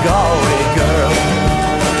nothing like a Galway girl.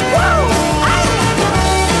 Woo!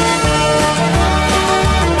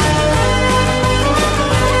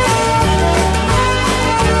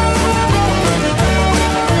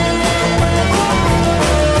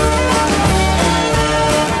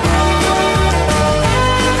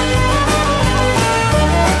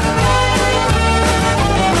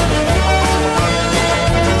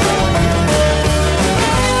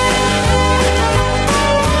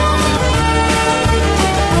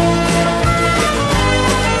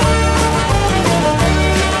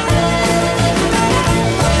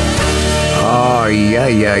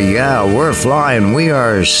 Yeah, we're flying. We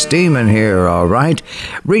are steaming here, all right?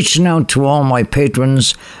 Reaching out to all my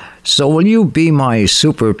patrons. So will you be my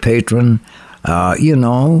super patron? You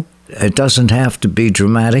know, it doesn't have to be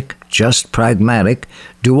dramatic, just pragmatic.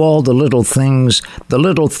 Do all the little things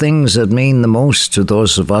that mean the most to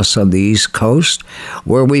those of us on the East Coast,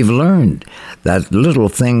 where we've learned that little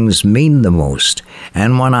things mean the most.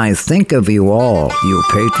 And when I think of you all, you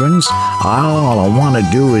patrons, all I want to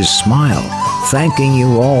do is smile, thanking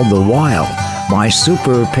you all the while. My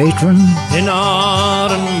super patron, in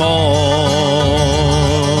Ardmore,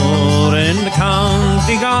 in the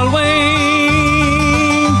county Galway,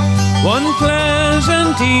 one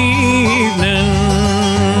pleasant evening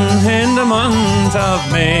in the month of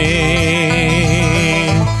May,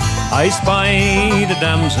 I spied a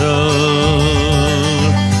damsel.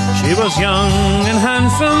 She was young and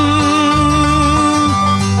handsome,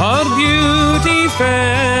 her beauty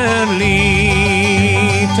fairly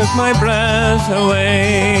took my breath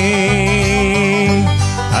away.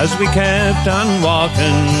 As we kept on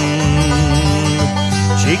walking,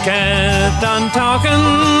 she kept on talking,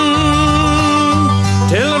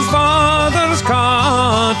 till her father's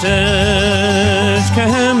cottage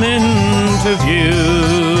came into view.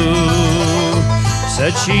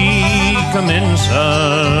 Said she, "Come in,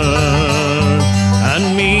 sir,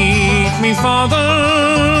 and meet me father."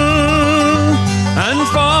 And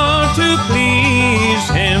for to please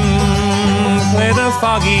him, played a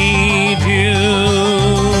foggy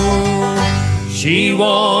tune. She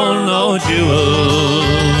wore no jewels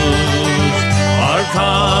or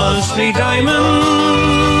costly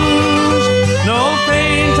diamonds, no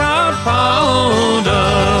paint or powder,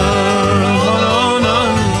 no,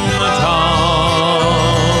 none at all.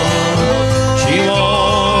 She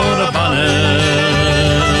wore a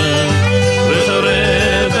bonnet with a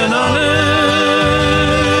ribbon on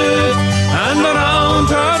it, and around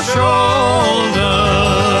her shoulder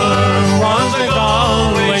was a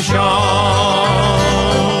Galway shawl.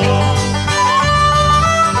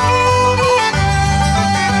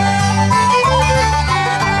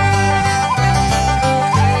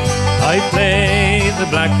 I played the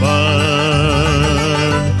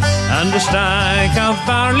blackbird and the stack of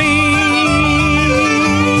barley,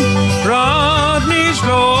 Rodney's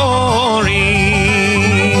glory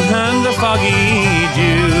and the foggy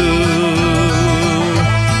dew.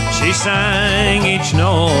 She sang each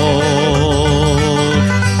note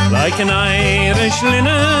like an Irish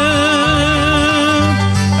linnet,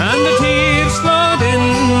 and the tears flowed in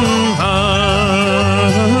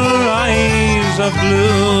her eyes of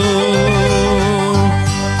blue.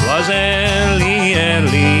 'Twas early,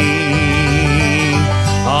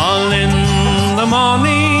 all in the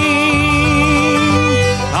morning,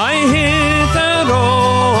 I hit the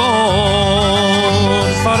road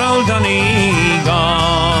for old Donegal.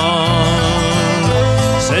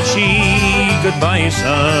 Said she, "Goodbye, sir,"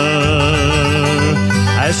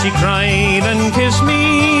 as she cried and kissed me,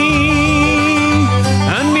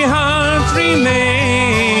 and me heart remained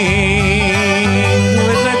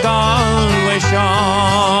with the Galway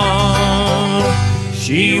shawl.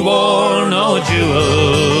 She wore no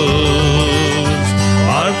jewels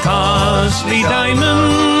or costly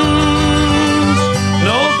diamonds,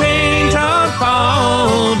 no paint or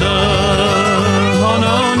powder, oh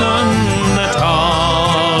no, none at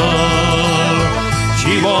all.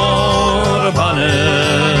 She wore a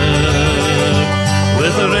bonnet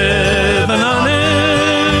with a ribbon on it,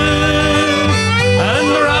 and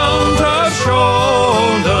around her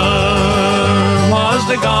shoulder was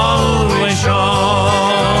the Galway shawl,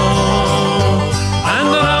 and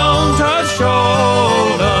around her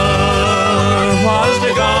shoulder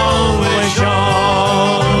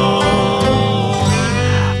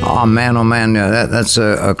Oh man, that's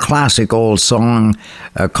a classic old song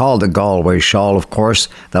called The Galway Shawl, of course.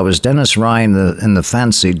 That was Dennis Ryan in the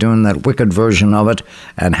Fancy doing that wicked version of it,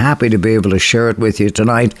 and happy to be able to share it with you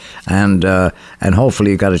tonight, and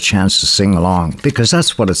hopefully you got a chance to sing along, because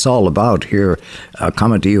that's what it's all about here,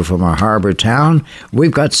 coming to you from our harbour town.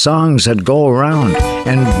 We've got songs that go around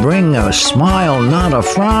and bring a smile, not a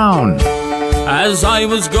frown. As I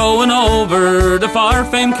was going over the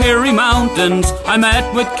far-famed Kerry Mountains, I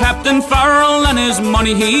met with Captain Farrell and his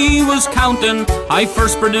money he was counting. I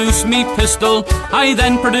first produced me pistol, I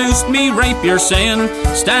then produced me rapier, saying,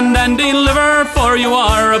 stand and deliver, for you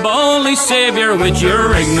are a boldly saviour with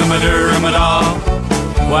your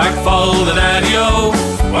ignomaduramadah. Whack fall the daddy-o,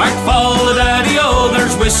 whack fall the daddy-o,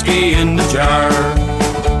 there's whiskey in the jar.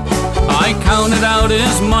 I counted out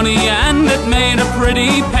his money and it made a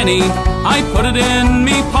pretty penny. I put it in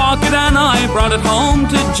me pocket and I brought it home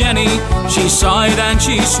to Jenny. She sighed and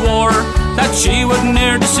she swore that she would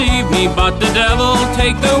ne'er deceive me, but the devil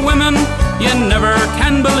take the women, you never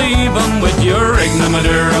can believe 'em with your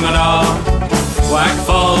ignomaduramadah. Whack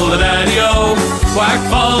fall the daddy-o, whack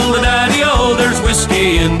fall the daddy-o, there's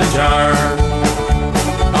whiskey in the jar.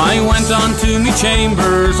 I went on to me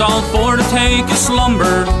chambers all for to take a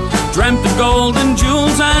slumber, dreamt of gold and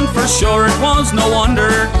jewels, and for sure it was no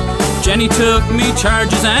wonder. Jenny took me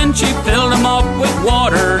charges and she filled them up with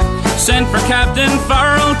water, sent for Captain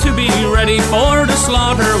Farrell to be ready for the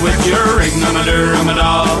slaughter with your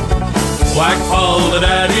ignomaduramadah. Whack fall the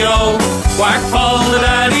daddy-o, whack fall the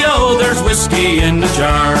daddy-o, there's whiskey in the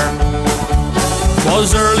jar.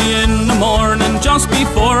 'Twas early in the morning, just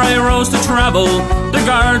before I rose to travel. The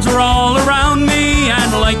guards were all around me,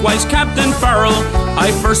 and likewise Captain Farrell.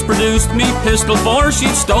 I first produced me pistol, for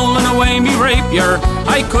she'd stolen away me rapier.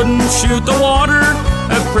 I couldn't shoot the water,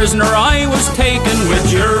 a prisoner I was taken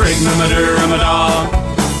with your ignomaduramadah.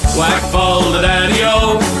 Whack fall the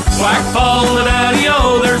daddy-o, whack fall the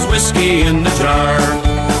daddy-o, there's whiskey in the jar.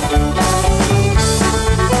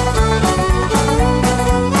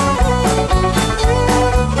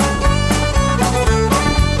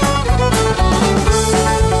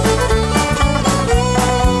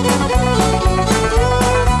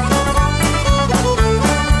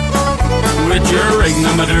 Your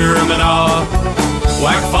ignomaduramadah.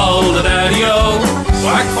 Whack fall the daddy-o,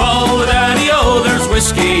 whack fall the daddy-o, there's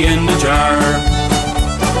whiskey in the jar.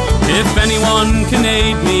 If anyone can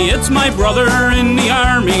aid me, it's my brother in the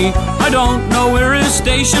army. I don't know where his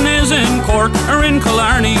station is, in Cork or in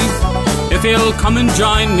Killarney. If he'll come and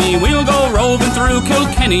join me, we'll go roving through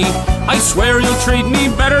Kilkenny. I swear you'll treat me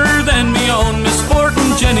better than me own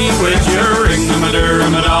misfortune Jenny with your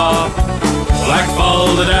ignomaduramadah. Whack fall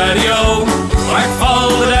the daddy-o, whack fall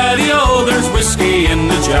the daddy-o, there's whiskey in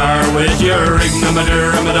the jar with your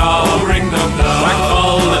ignomaduramadah. Whack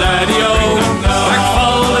fall the daddy-o, whack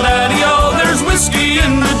fall the daddy-o, there's whiskey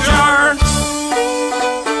in the jar.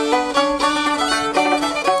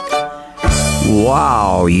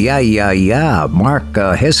 Wow, yeah. Mark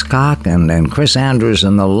Hiscock and Chris Andrews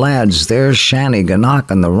and the lads there, Shanny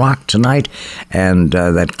Gannock and the Rock tonight, and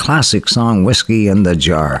that classic song, Whiskey in the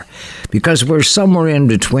Jar. Because we're somewhere in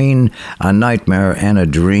between a nightmare and a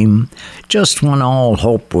dream. Just when all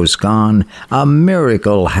hope was gone, a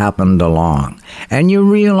miracle happened along. And you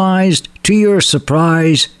realized, to your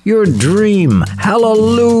surprise, your dream.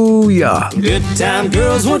 Hallelujah. Good time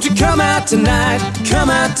girls, won't you come out tonight? Come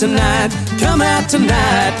out tonight, come out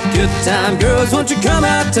tonight. Good time girls, won't you come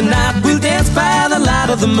out tonight? We'll dance by the light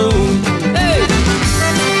of the moon. Hey!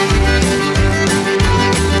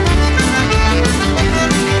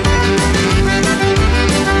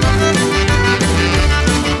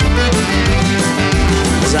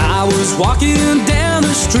 As I was walking down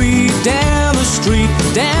the street, down the street,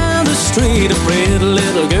 down the street, a pretty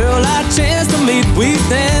little girl I chanced to meet. We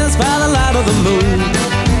danced by the light of the moon.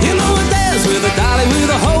 You know, a dance with a dolly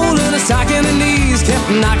with a hole in her stocking, and knees kept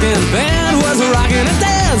knocking. Band was rocking. A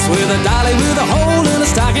dance with a dolly with a hole in her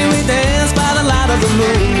stocking. We danced by the light of the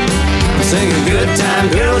moon. I'm singing, good time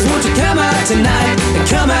girls, won't you come out tonight? And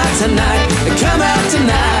come out tonight, and come out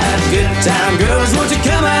tonight. Good time girls, won't you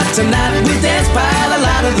come out tonight? We dance by the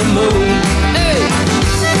light of the moon. Hey!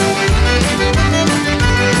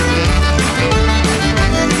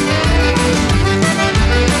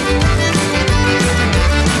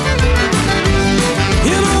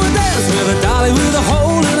 With a dolly with a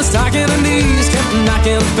hole in her stocking, her knees kept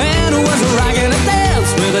knocking. The band was rocking. A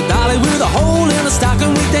dance with a dolly with a hole in her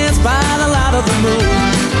stocking. We danced by the light of the moon.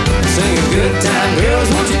 Singing, good time girls,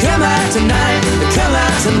 won't you come out tonight? Come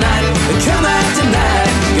out tonight, come out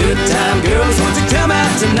tonight. Good time girls, won't you come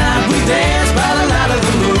out tonight? We dance by the light of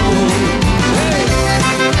the moon. Hey!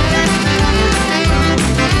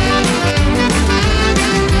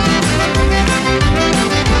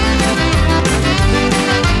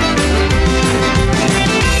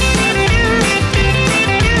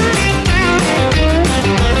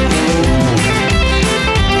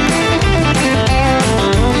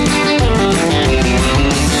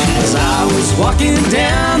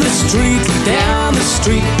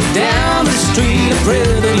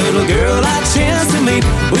 meet.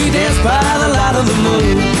 We dance by the light of the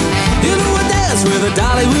moon. You know a dance with a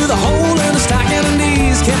dolly with a hole in a stocking, and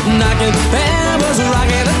knees kept knocking, band was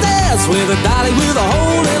rocking. A dance with a dolly with a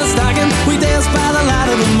hole in a stocking. We dance by the light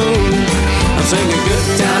of the moon. I'm singing good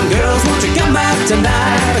time girls, won't you come out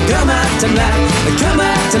tonight? Come out tonight, come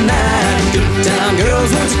out tonight. Good time girls,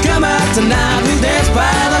 won't you come out tonight? We dance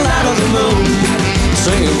by the light of the moon.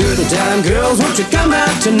 Singing good time girls, won't you come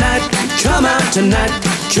out tonight? Come out tonight,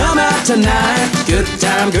 come out tonight. Good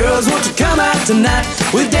time girls, won't you come out tonight?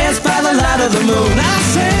 We dance by the light of the moon. I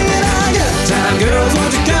sing it all. Good time girls,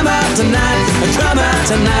 won't you come out tonight? Come out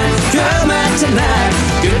tonight, come out tonight.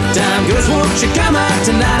 Good time girls, won't you come out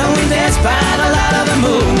tonight? And we dance by the light of the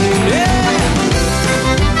moon. Yeah.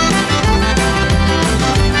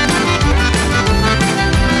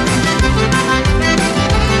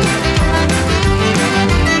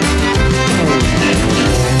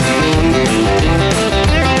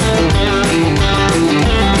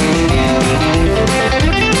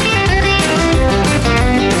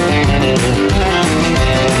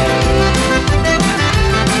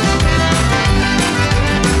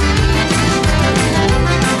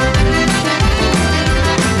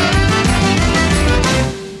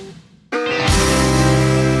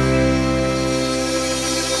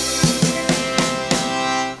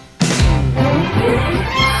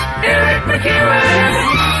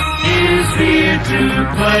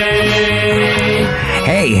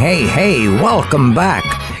 Hey, welcome back.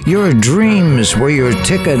 Your dreams were your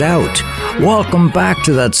ticket out. Welcome back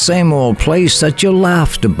to that same old place that you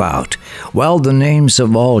laughed about. Well, the names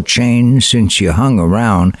have all changed since you hung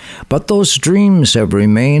around, but those dreams have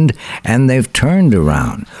remained and they've turned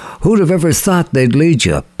around. Who'd have ever thought they'd lead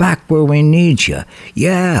you back where we need you?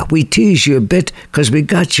 Yeah, we tease you a bit because we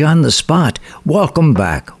got you on the spot. Welcome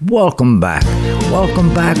back, welcome back,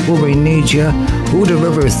 welcome back where we need you. Who'd have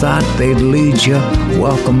ever thought they'd lead you?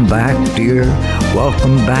 Welcome back, dear.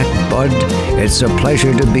 Welcome back, bud. It's a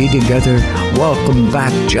pleasure to be together. Welcome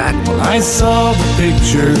back, Jack. I saw the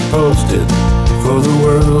picture posted for the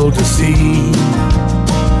world to see.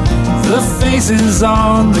 The faces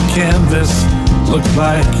on the canvas look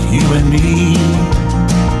like you and me.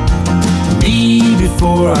 Me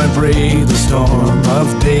before I brave the storm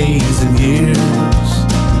of days and years.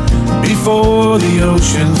 Before the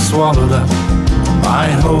ocean swallowed up my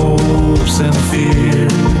hopes and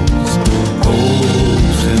fears.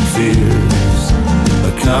 Hopes and fears.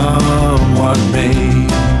 But come what may,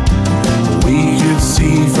 we could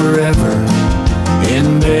see forever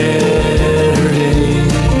in better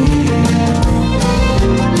days.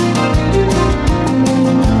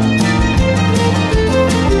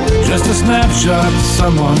 Just a snapshot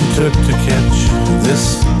someone took to catch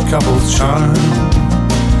this couple's charm,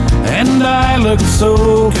 and I looked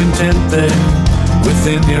so content there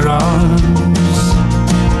within your arms.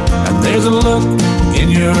 And there's a look in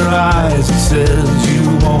your eyes that says you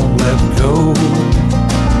won't let go.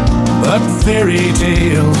 But fairy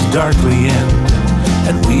tales darkly end,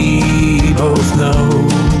 and we both know,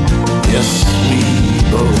 yes, we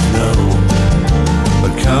both know.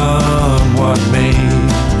 But come what may,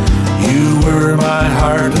 you were my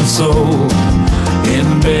heart and soul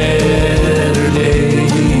in better days.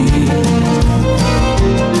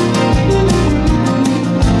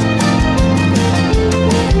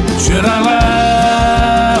 Should I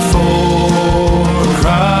laugh or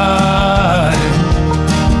cry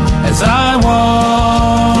as I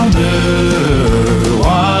wonder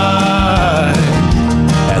why?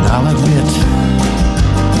 And I'll admit,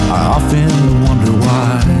 I often wonder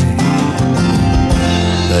why.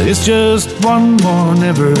 That it's just one more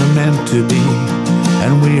never meant to be,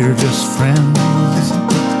 and we're just friends.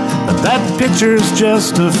 But that picture's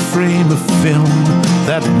just a frame of film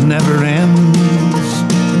that never ends.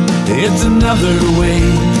 It's another way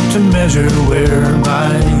to measure where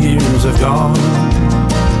my years have gone.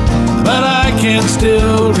 But I can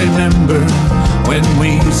still remember when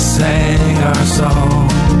we sang our song.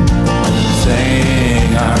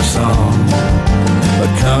 Sang our song.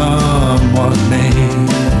 But come what may,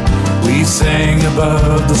 we sang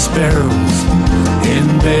above the sparrows in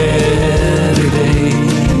better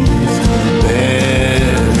days.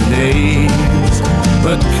 Better days.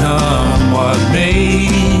 But come what may,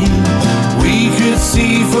 we could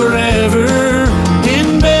see forever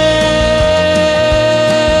in better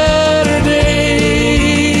days.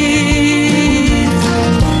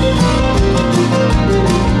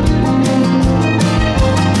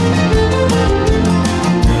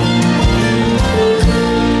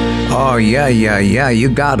 Oh, yeah, you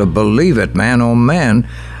gotta believe it, man, oh man.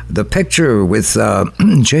 The picture with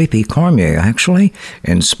J.P. Cormier, actually,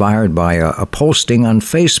 inspired by a posting on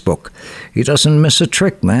Facebook. He doesn't miss a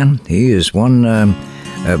trick, man. He is one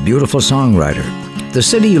beautiful songwriter. The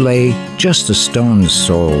city lay just a stone's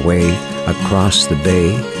throw away across the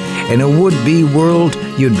bay. In a would-be world,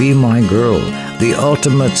 you'd be my girl, the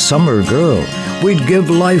ultimate summer girl. We'd give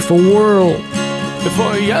life a whirl. If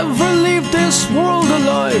I ever leave this world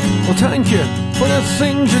alive, well, thank you for the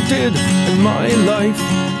things you did in my life.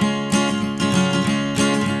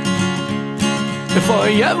 If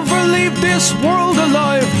I ever leave this world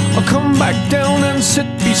alive, I'll come back down and sit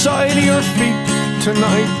beside your feet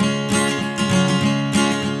tonight.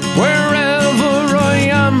 Wherever I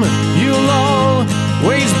am, you'll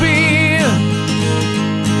always be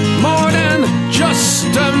more than just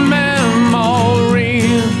a memory.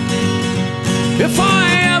 If I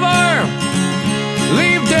ever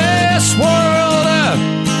leave this world alive,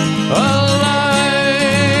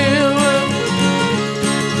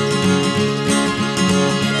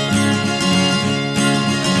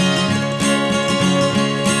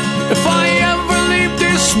 if I ever leave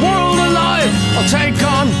this world alive, I'll take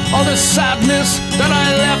on all the sadness that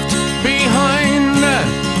I left behind.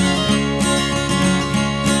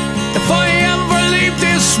 If I ever leave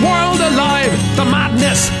this world alive, the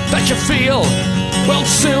madness that you feel will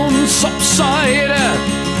soon subside.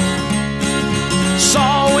 So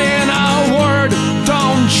in a word,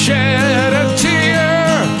 don't shed a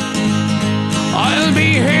tear. I'll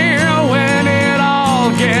be here when it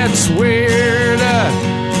all gets weird.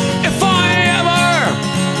 If I ever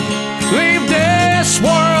leave this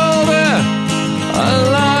world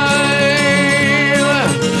alive.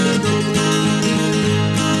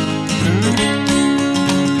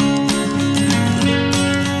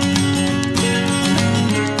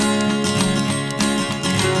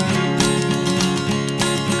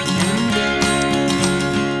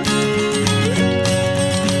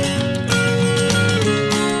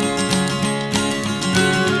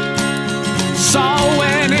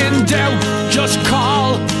 Just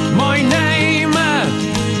call my name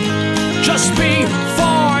just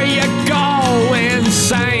before you go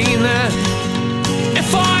insane.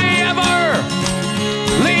 If I ever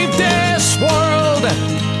leave this world,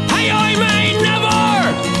 hey, I may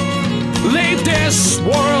never leave this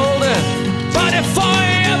world, but if I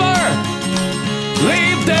ever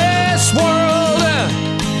leave this world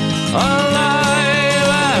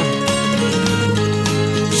alive,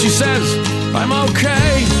 she says, I'm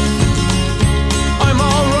okay.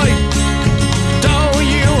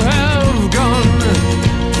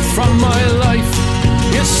 From my life,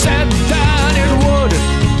 you said that it would.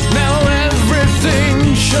 Now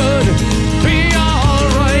everything should be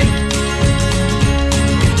alright.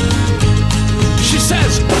 She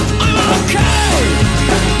says, I'm okay,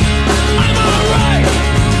 I'm alright.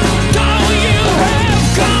 Though you have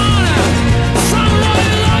gone from my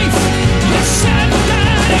life, you said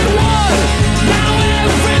that it would. Now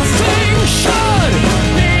everything should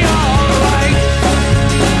be alright.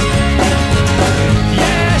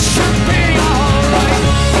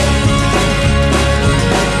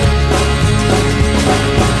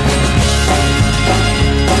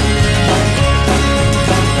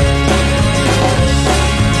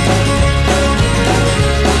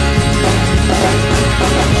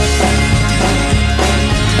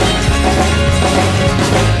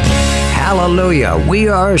 Hallelujah, we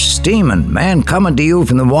are steaming, man, coming to you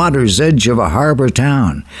from the water's edge of a harbour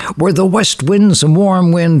town, where the west wind's a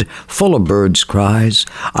warm wind full of birds' cries.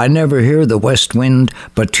 I never hear the west wind,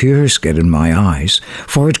 but tears get in my eyes,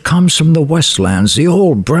 for it comes from the westlands, the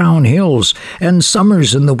old brown hills, and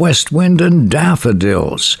summers in the west wind and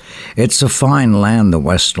daffodils. It's a fine land, the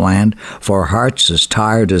westland, for hearts as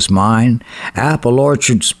tired as mine. Apple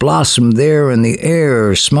orchards blossom there, and the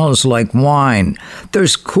air smells like wine.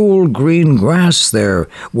 There's cool green grass there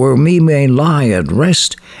where me may lie at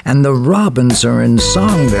rest, and the robins are in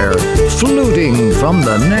song there, fluting from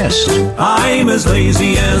the nest. I'm as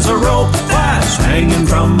lazy as a rope that's hanging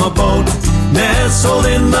from a boat, nestled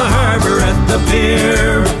in the harbour at the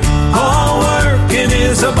pier. All working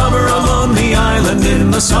is a bummer. I'm on the island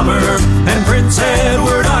in the summer, and Prince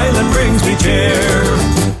Edward Island brings me cheer.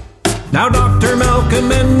 Now Dr.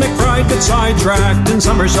 Malcolm and McBride got sidetracked in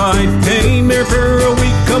Summerside, came here for a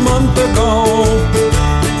week a month ago.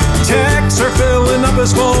 Texts are filling up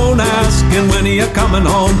his phone, asking when he coming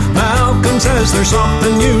home. Malcolm says there's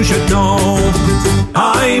something you should know.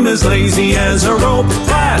 I'm as lazy as a rope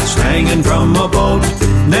that's hanging from a boat,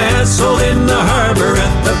 nestled in the harbour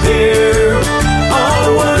at the pier.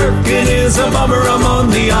 All working is a bummer. I'm on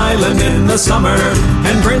the island in the summer,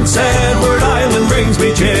 and Prince Edward Island brings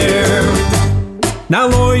me cheer. Now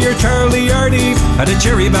Lawyer Charlie Hardy at a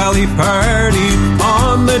Cherry Valley party,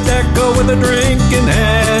 on the deck with a drink in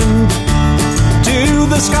hand. To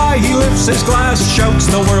the sky he lifts his glass, shouts,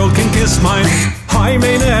 the world can kiss mine. I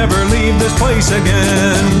may never leave this place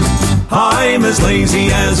again. I'm as lazy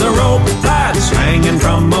as a rope that's hanging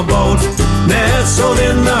from a boat, nestled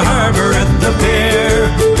in the harbour at the pier.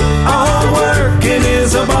 All working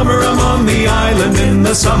is a bummer, I'm on the island in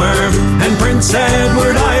the summer, and Prince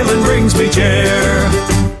Edward Island brings me cheer.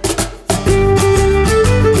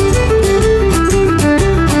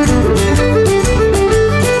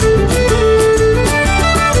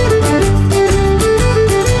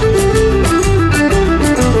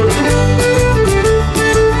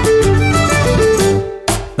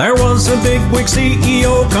 There was a bigwig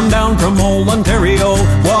CEO come down from old Ontario,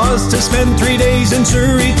 was to spend 3 days in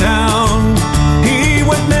Surrey town. He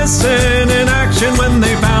went missing in action when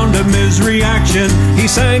they found him, his reaction, he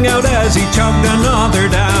sang out as he chugged another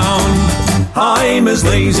down. I'm as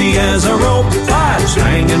lazy as a rope that's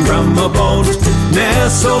hanging from a boat,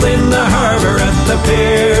 nestled in the harbour at the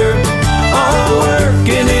pier. All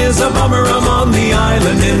working is a bummer, I'm on the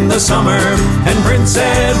island in the summer, and Prince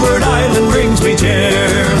Edward Island brings me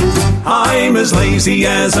cheer. I'm as lazy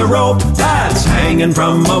as a rope that's hanging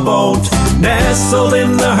from a boat, nestled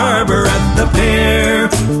in the harbour at the pier.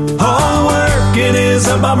 All working is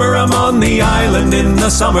a bummer, I'm on the island in the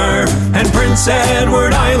summer, and Prince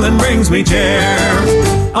Edward Island brings me cheer.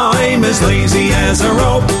 I'm as lazy as a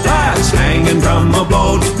rope that's hanging from a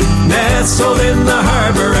boat, nestled in the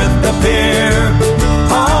harbour at the pier.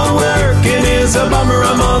 All working is a bummer,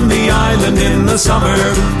 I'm on the island in the summer,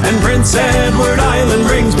 and Prince Edward Island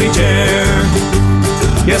brings me cheer.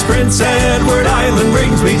 Yes, Prince Edward Island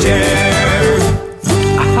brings me cheer.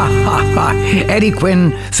 Eddie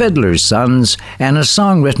Quinn, Fiddler's Sons, and a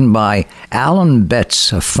song written by Alan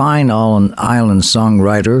Betts, a fine Island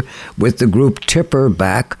songwriter, with the group Tipper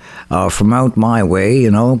back from out my way,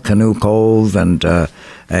 you know, Canoe Cove and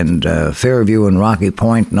Fairview and Rocky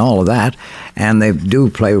Point and all of that, and they do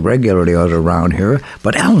play regularly out around here.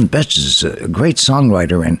 But Alan Betts is a great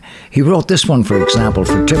songwriter, and he wrote this one, for example,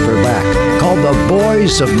 for Tipper back, called The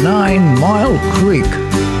Boys of 9 Mile Creek.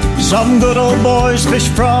 Some good old boys fish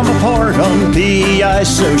from a port on the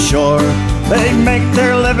ice-so shore. They make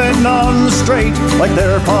their living on the strait like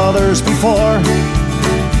their fathers before.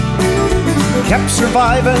 Kept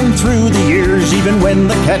surviving through the years even when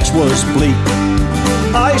the catch was bleak.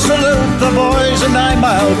 I salute the boys of 9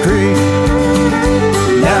 Mile Creek.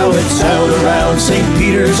 Now it's out around St.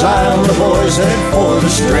 Peter's Isle, the boys head for the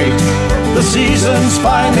strait. The season's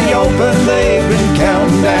finally open, they've been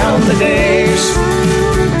counting down the days.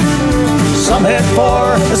 Some head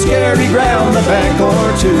for the scary ground, the bank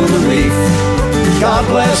or to the reef. God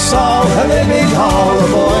bless all of the big haul,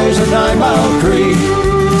 the boys of 9 Mile Creek.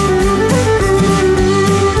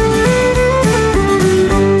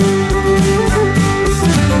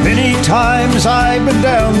 Many times I've been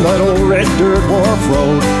down that old red dirt wharf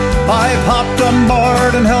road. I've hopped on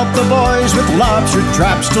board and helped the boys with lobster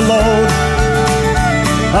traps to load.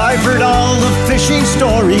 I've heard all the fishing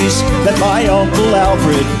stories that my Uncle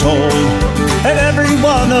Alfred told, and every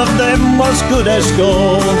one of them was good as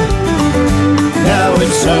gold. Now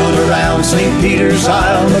it's out around St. Peter's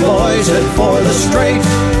Isle, the boys head for the strait.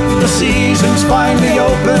 The season's finally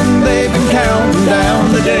open, they've been counting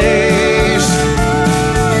down the days.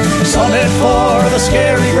 Some head for the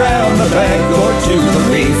scary ground, the bank or to the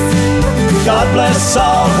reef. God bless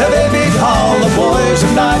all heavy big haul, the boys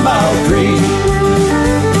of 9 Mile Creek.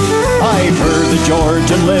 I've heard the George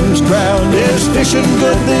and Lim's ground is fishing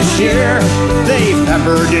good this year. They've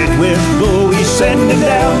peppered it with buoys, sending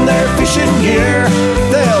down their fishing gear.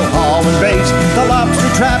 They'll haul and bait the lobster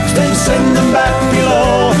traps, then send them back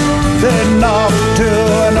below. Then off to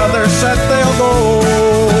another set they'll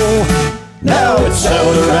go. Now it's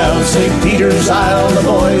out around St. Peter's Isle, the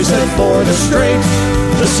boys head for the strait.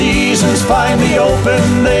 The season's finally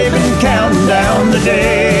open, they've been counting down the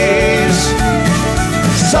days.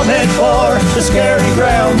 Some head for the scary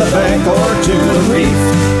ground, the bank or to the reef.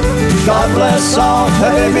 God bless all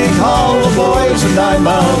heavy big haul, the boys of 9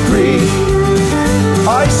 Mile Creek.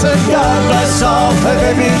 I said God bless all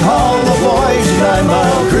heavy big haul, the boys of 9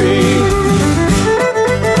 Mile Creek.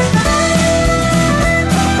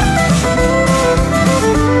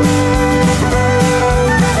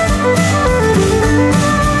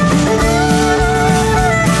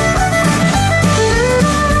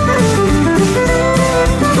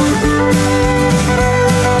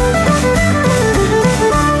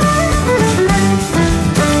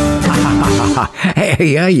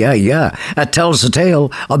 Yeah. It tells the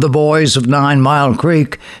tale of the boys of 9 Mile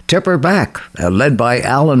Creek, Tipper Back, led by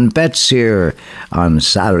Alan Betts here on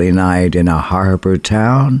Saturday night in a harbour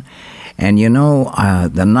town. And you know,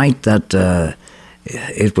 the night that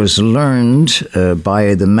it was learned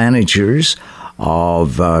by the managers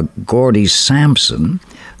of Gordy Sampson,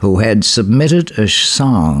 who had submitted a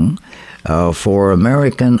song for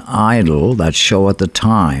American Idol, that show at the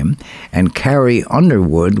time, and Carrie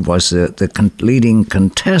Underwood was the leading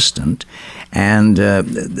contestant. And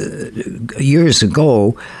years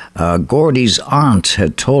ago, Gordy's aunt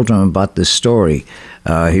had told him about this story.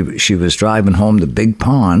 She was driving home to Big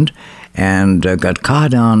Pond and got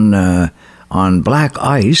caught on black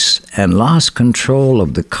ice and lost control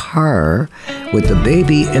of the car with the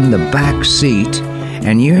baby in the back seat.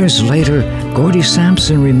 And years later, Gordy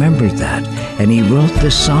Sampson remembered that, and he wrote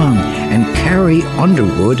this song, and Carrie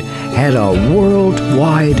Underwood had a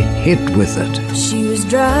worldwide hit with it. She was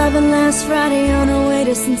driving last Friday on her way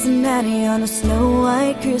to Cincinnati on a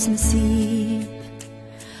snow-white Christmas Eve,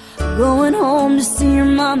 going home to see her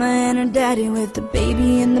mama and her daddy with the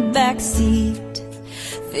baby in the back seat.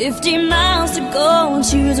 50 miles to go and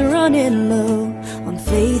she was running low on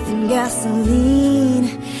faith and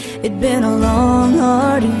gasoline. It'd been a long,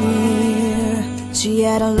 hard year. She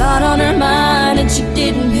had a lot on her mind and she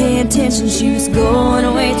didn't pay attention. She was going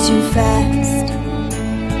way too fast.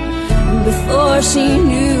 And before she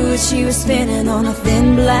knew it, she was spinning on a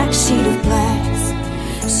thin black sheet of glass.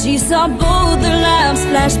 She saw both their lives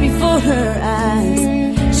flash before her eyes.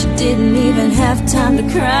 She didn't even have time to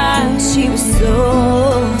cry. She was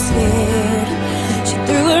so scared. She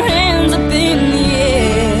threw her hands up in the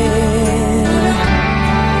air.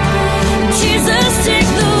 Jesus, take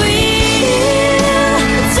the wheel,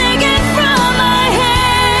 take it from my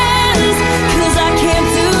hands, 'cause I can't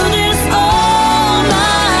do this on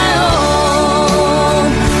my own.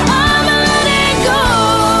 I'm letting go,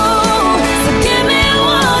 so give me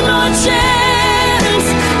one more chance,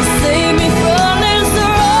 save me from this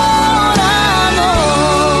road I'm on.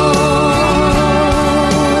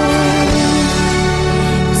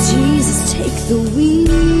 Jesus, take the wheel.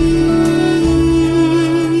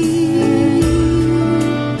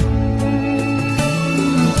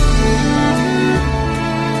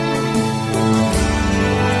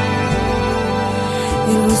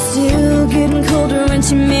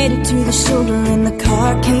 She made it to the shoulder and the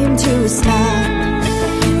car came to a stop.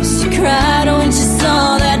 She cried when she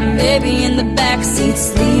saw that baby in the backseat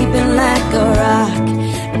sleeping like a rock.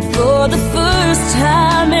 And for the first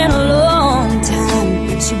time in a long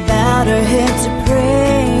time, she bowed her head to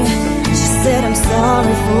pray. She said, I'm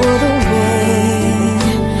sorry for the way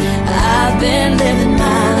I've been living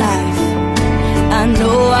my life. I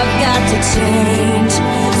know I've got to change.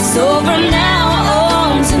 So from now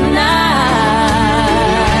on tonight,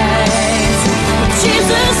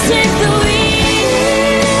 Jesus, take the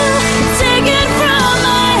wheel, take it from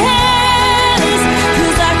my hands,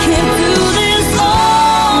 'cause I can't do this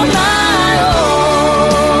on my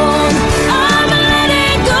own. I'm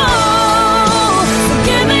letting go, so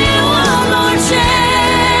give me one more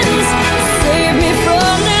chance, save me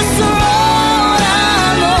from this road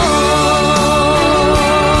I'm on.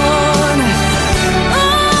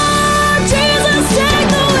 Oh, Jesus, take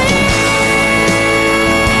the wheel.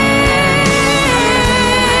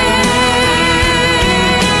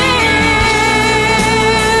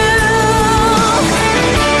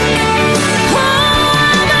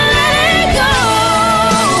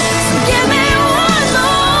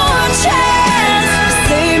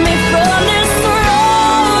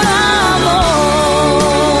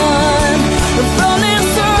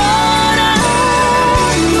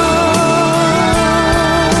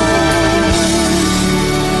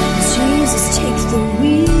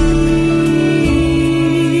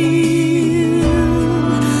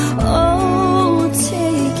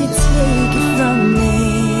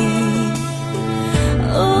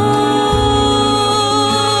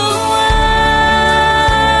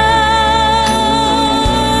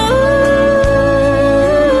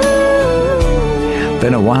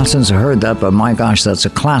 Been a while since I heard that, but my gosh, that's a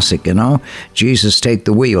classic, you know. Jesus, take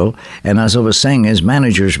the wheel. And as I was saying, his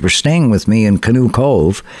managers were staying with me in Canoe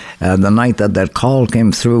Cove the night that call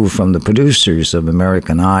came through from the producers of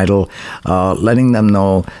American Idol, letting them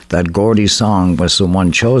know that Gordy's song was the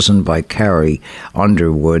one chosen by Carrie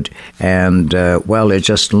Underwood. And, well, it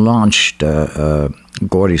just launched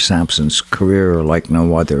Gordy Sampson's career like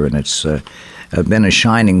no other, and it's been a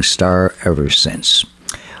shining star ever since.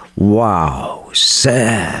 Wow,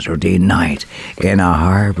 Saturday night in a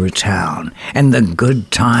harbour town, and the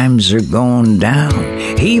good times are going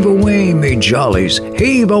down. Heave away, me jollies,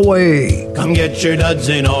 heave away. Come get your duds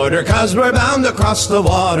in order, 'cause we're bound to cross the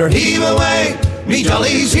water. Heave away, me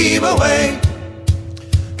jollies, heave away.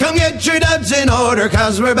 Come get your duds in order,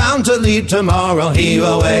 'cause we're bound to leave tomorrow. Heave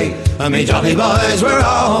away, me jolly boys, we're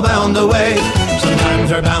all bound away. Sometimes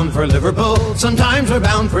we're bound for Liverpool, sometimes we're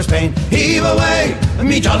bound for Spain. Heave away,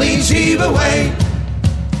 me jollies, heave away.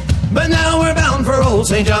 But now we're bound for old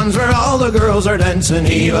St. John's, where all the girls are dancing.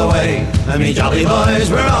 Heave away, me jolly boys,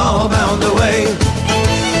 we're all bound away.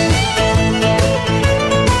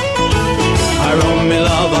 I wrote me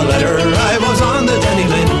love a letter, I was on the Jenny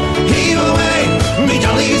Lynn. Heave away, me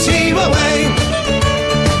jollies, heave away.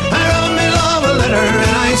 I wrote me love a letter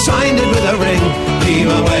and I signed it with a ring.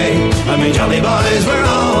 Heave away, me jolly boys, we're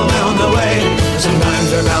all bound away.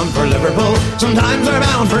 Sometimes we're bound for Liverpool, sometimes we're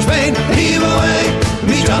bound for Spain. Heave away,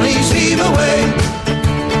 me jollies, heave away.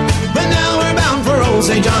 But now we're bound for old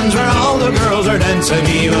St. John's, where all the girls are dancing.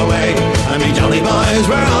 Heave away, me jolly boys,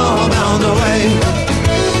 we're all bound away.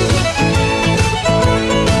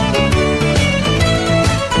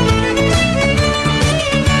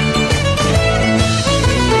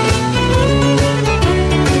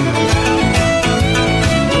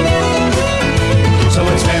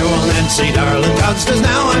 Say darling, 'cause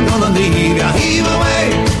now I'm gonna leave ya. Heave away,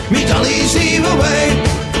 me jollies, heave away.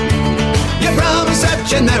 You promised that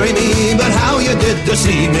you'd marry me, but how you did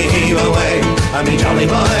deceive me. Heave away, me jolly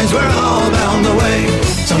boys, we're all bound away.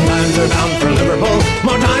 Sometimes we're bound for Liverpool,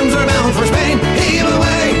 more times we're bound for Spain. Heave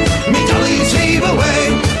away, me jollies, heave away.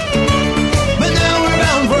 But now we're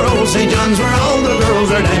bound for old St. John's, where all the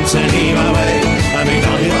girls are dancing. Heave away, me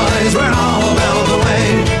jolly boys, we're all bound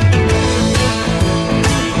away.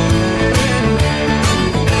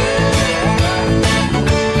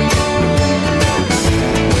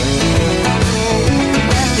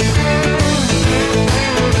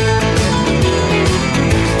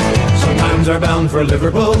 Sometimes we're bound for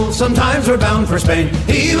Liverpool, sometimes we're bound for Spain.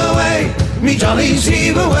 Heave away, me jollies,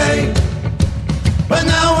 heave away. But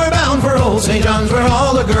now we're bound for old St. John's, where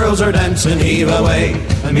all the girls are dancing. Heave away,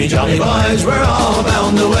 me jolly boys, we're all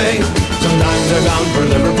bound away. Sometimes we're bound for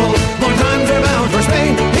Liverpool, more times we're bound for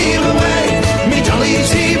Spain. Heave away, me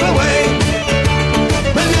jollies, heave away.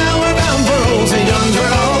 But now we're bound for old St. John's,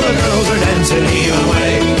 where all the girls are dancing. Heave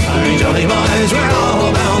away, me jolly boys, we're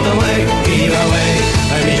all bound away. Heave away,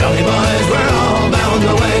 me jolly boys, we're all bound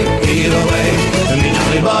away. Heave away, me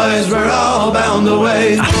jolly boys, we're all bound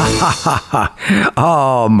away.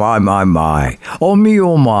 Oh, my. Oh, me,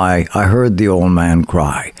 oh, my, I heard the old man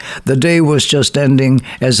cry. The day was just ending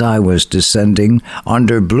as I was descending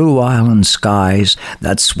under blue island skies,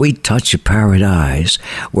 that sweet touch of paradise,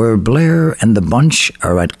 where Blair and the bunch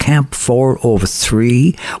are at Camp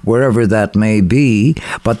 403, wherever that may be,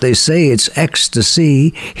 but they say it's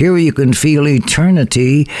ecstasy. Here you can feel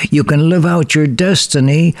eternity. You can live out your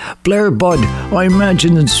destiny. Blair Bud, I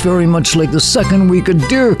imagine it's very much like the second week of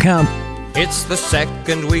deer camp. It's the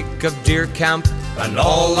second week of deer camp, and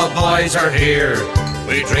all the boys are here.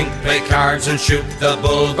 We drink, play cards, and shoot the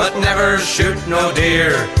bull, but never shoot no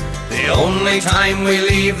deer. The only time we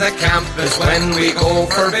leave the camp is when we go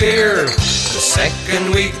for beer. The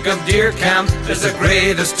second week of deer camp is the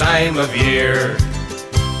greatest time of year.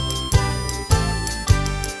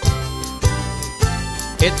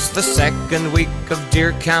 It's the second week of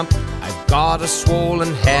deer camp. I've got a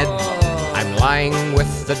swollen head. I'm lying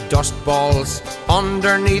with the dust balls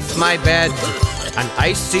underneath my bed. An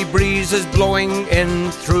icy breeze is blowing in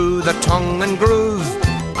through the tongue and groove.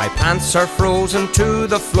 My pants are frozen to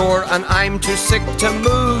the floor and I'm too sick to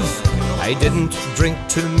move. I didn't drink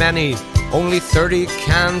too many, only 30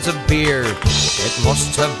 cans of beer. It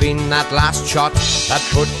must have been that last shot that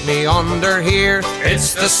put me under here.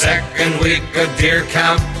 It's the second week of deer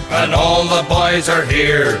camp and all the boys are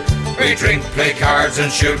here. We drink, play cards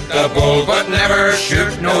and shoot the bull, but never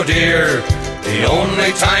shoot no deer. The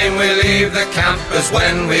only time we leave the camp is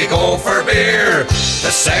when we go for beer.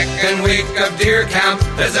 The second week of deer camp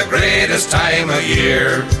is the greatest time of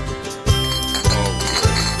year.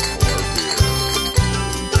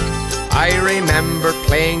 I remember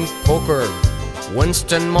playing poker.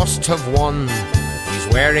 Winston must have won. He's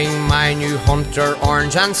wearing my new Hunter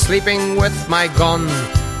orange and sleeping with my gun.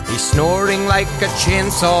 He's snoring like a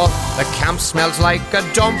chainsaw. The camp smells like a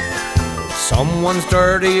dump. Someone's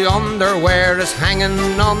dirty underwear is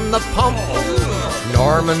hanging on the pump.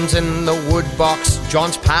 Norman's in the wood box.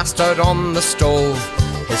 John's passed out on the stove.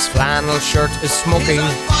 His flannel shirt is smoking.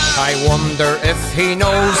 I wonder if he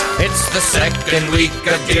knows it's the second week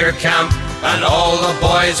of deer camp and all the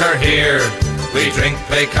boys are here. We drink,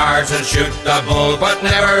 play cards and shoot the bull, but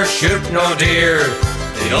never shoot no deer.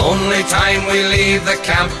 The only time we leave the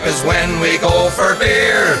camp is when we go for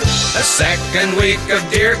beer. The second week of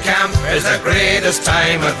deer camp is the greatest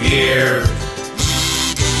time of year.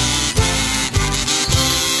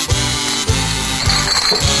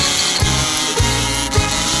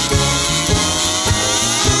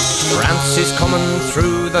 Francie's coming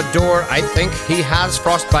through the door, I think he has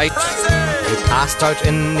frostbite. He passed out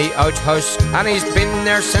in the outhouse and he's been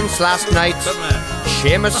there since last night.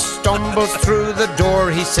 Seamus stumbles through the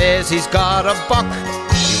door, he says he's got a buck.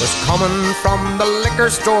 He was coming from the liquor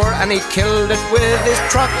store and he killed it with his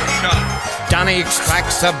truck. Danny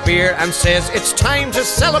extracts a beer and says it's time to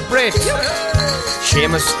celebrate.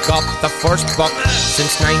 Seamus got the first buck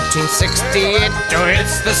since 1968.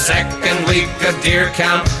 It's the second week of deer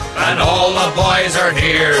camp and all the boys are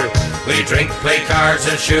here. We drink, play cards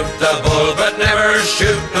and shoot the bull, but never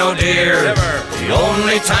shoot no deer. The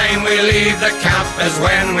only time we leave the camp is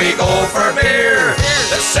when we go for beer.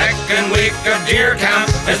 The second week of deer camp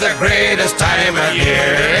is the greatest time of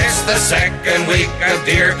year. It's the second week of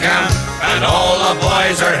deer camp and all the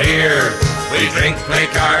boys are here. We drink, play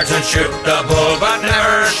cards and shoot the bull, but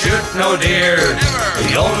never shoot no deer.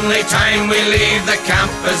 The only time we leave the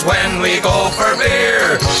camp is when we go for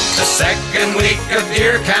beer. The second week of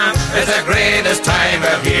deer camp is the greatest time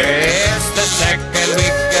of year. It's the second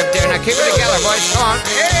week of deer. Now keep it together, boys. Come on.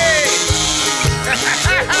 Hey!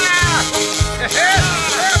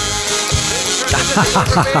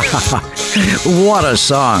 What a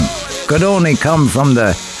song. Could only come from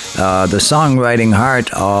the songwriting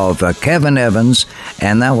heart of Kevin Evans,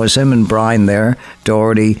 and that was him and Brian there,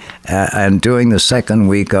 Doherty, and doing the second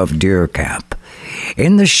week of deer camp.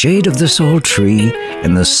 In the shade of this old tree,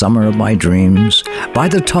 in the summer of my dreams, by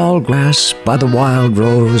the tall grass, by the wild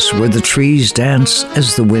rose, where the trees dance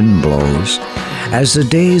as the wind blows, as the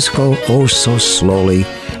days go oh so slowly,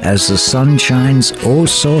 as the sun shines oh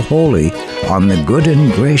so holy on the good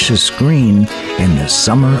and gracious green in the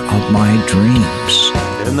summer of my dreams.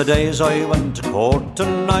 In the days I went to court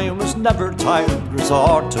and I was never tired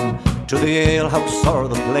resorting to the alehouse or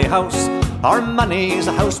the playhouse or many's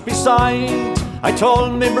a house beside. I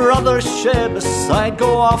told me brother Seamus I'd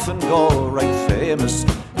go off and go right famous,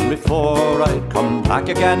 and before I'd come back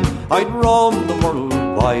again I'd roam the world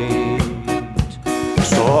wide.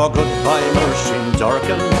 So goodbye Mersheen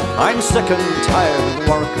Durkin, I'm sick and tired of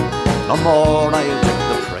working. No more I'll take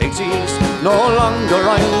the praises, no longer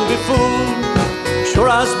I'll be fooled. Sure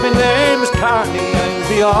as my name is Carney, I'll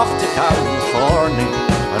be off to California,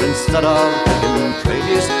 but instead of digging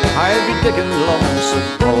prairies, I'll be digging lumps of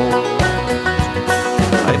gold.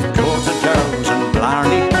 I've courted girls in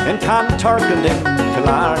Blarney, in Canturk and in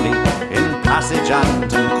Killarney, in Passage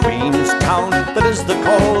and in Queenstown, that is the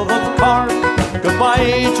Cove of Cork.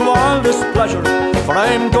 Goodbye to all this pleasure, for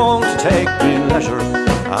I'm going to take me leisure,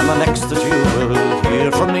 and the next that you will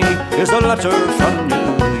hear from me is a letter from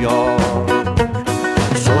New York.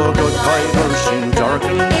 So goodbye Mersheen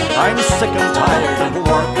Durkin, I'm sick and tired of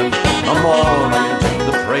working. No more I'll take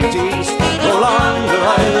the prairies, no longer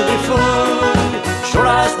I'll be fooled. Sure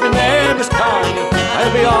as my name is Carney,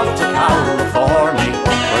 I'll be off to California,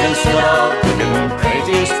 but instead of digging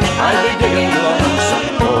prairies, I'll be digging lumps of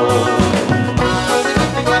gold.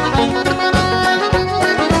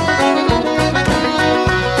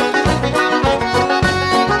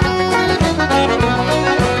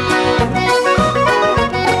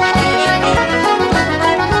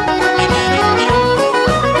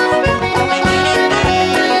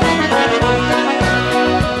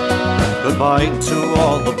 Goodbye to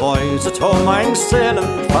all the boys at home, I'm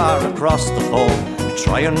sailing far across the foam to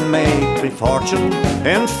try and make me fortune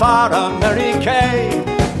in far America.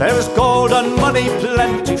 There's gold and money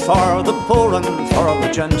plenty for the poor and for the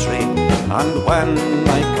gentry, and when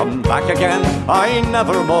I come back again I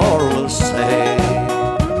never more will say.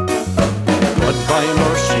 Goodbye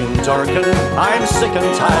Mersheen Durkin, I'm sick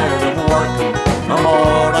and tired of working. No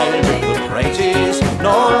more I'll dig the prairies,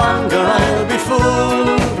 no longer I'll be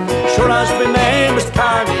fooled. Sure as my name is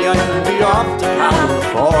Carney, I'll be off to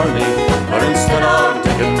California, but instead of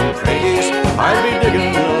digging prairies, I'll be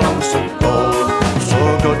digging lumps of gold. So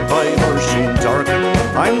goodbye Mersheen Durkin,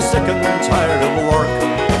 I'm sick and tired of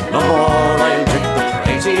working. No more I'll dig the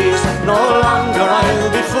prairies, no longer I'll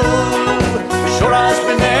be fooled. Sure as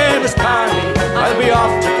my name is Carney, I'll be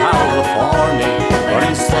off to California, but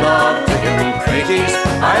instead of digging prairies,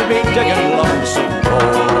 I'll be digging lumps of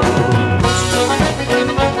gold.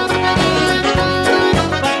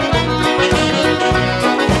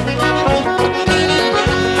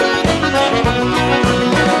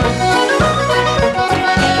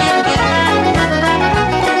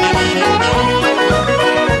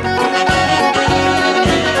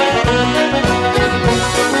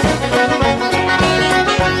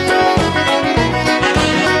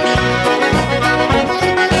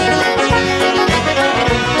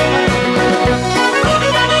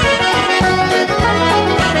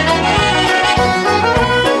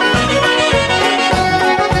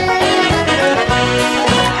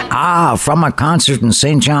 from a concert in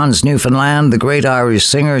St. John's, Newfoundland, the great Irish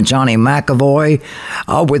singer Johnny McAvoy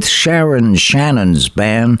with Sharon Shannon's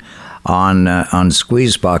band on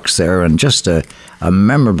Squeezebox there, and just a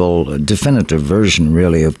memorable, definitive version,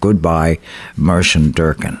 really, of Goodbye, Merchant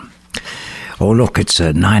Durkin. Oh, look, it's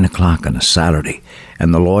 9 o'clock on a Saturday,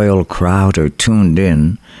 and the loyal crowd are tuned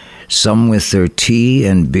in, some with their tea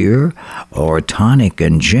and beer, or tonic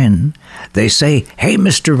and gin. They say, "Hey,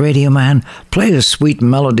 Mr. Radio Man, play a sweet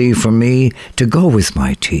melody for me to go with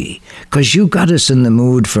my tea, 'cause you got us in the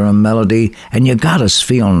mood for a melody, and you got us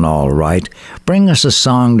feeling all right. Bring us a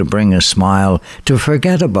song to bring a smile, to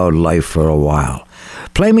forget about life for a while.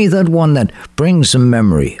 Play me that one that brings a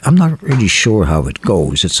memory." I'm not really sure how it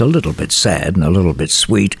goes. It's a little bit sad and a little bit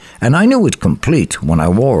sweet, and I knew it complete when I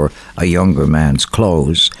wore a younger man's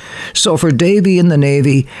clothes. So for Davy in the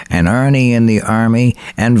Navy, and Ernie in the Army,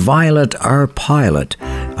 and Violet our pilot,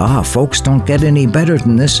 folks don't get any better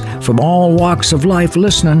than this, from all walks of life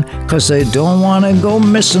listening, 'cause they don't want to go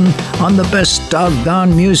missing on the best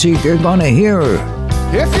doggone music you're gonna hear.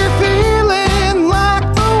 If you're feeling like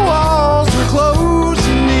the walls are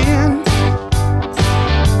closing in,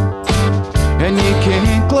 and you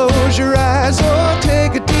can't close your eyes or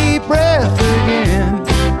take a deep breath again,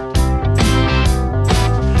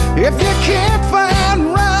 if you can't find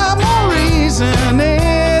rhyme or reason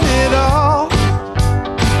in it all,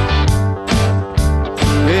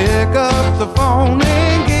 pick up the phone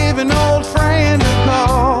and give an old friend a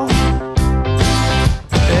call.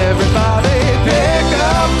 Everybody pick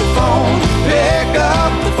up the phone, pick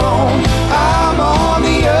up the phone. I'm on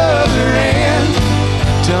the other end.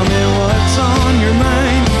 Tell me what's on your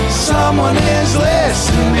mind. Someone is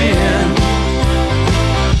listening.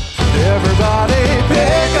 Everybody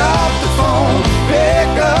pick up the phone,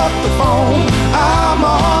 pick up the phone. I'm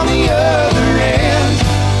on the other end.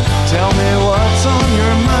 Tell me what's on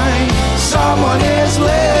your mind. Someone is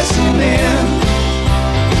listening.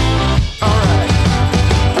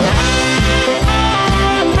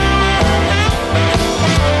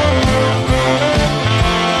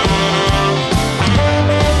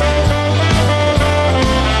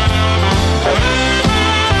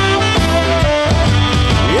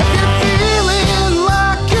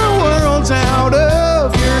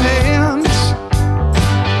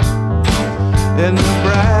 And the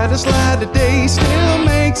brightest light of day still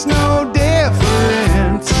makes no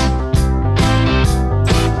difference.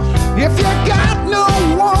 If you got no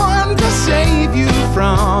one to save you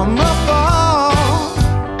from a fall,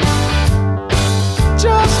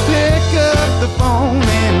 just pick up the phone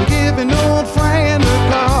and give an old friend a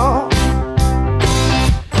call.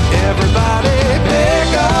 Everybody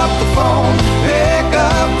pick up the phone, pick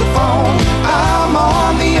up the phone. I'm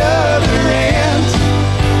on the other end.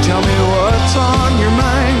 Tell me what's on your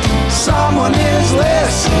mind. Someone is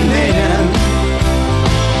listening.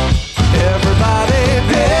 Everybody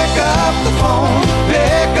pick up the phone,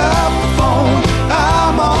 pick up the phone.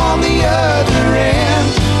 I'm on the other end.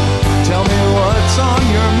 Tell me what's on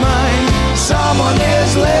your mind. Someone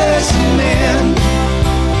is listening.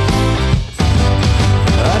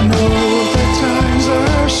 I know that times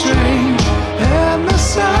are strange, and the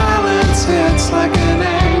silence hits like an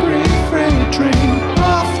angry freight train,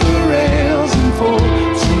 off the rails and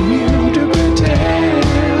forcing you to pretend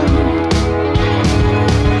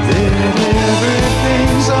that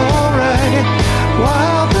everything's alright,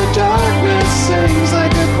 while the darkness sings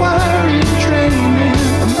like a choir in training.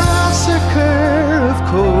 A massacre of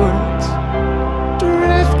chords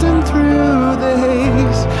drifting through the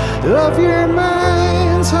haze of your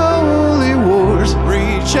mind's holy wars.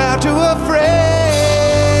 Reach out to a friend.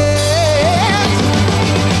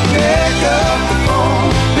 Pick up the phone,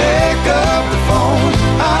 pick up the phone.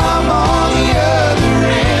 I'm on the other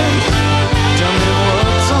end. Tell me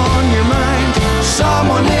what's on your mind.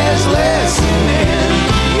 Someone is listening.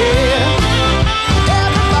 Yeah.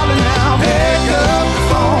 Everybody now, pick up the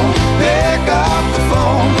phone, pick up the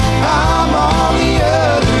phone. I'm on the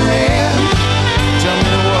other end. Tell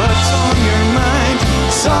me what's on your mind.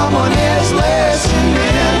 Someone is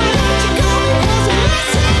listening.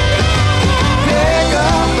 Pick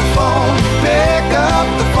up the phone, pick up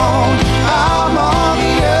the phone. I'm on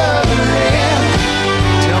the other end.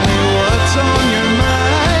 Tell me what's on your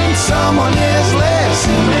mind. Someone is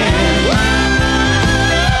listening.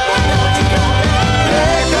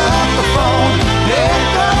 Pick up the phone,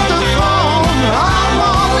 pick up the phone. I'm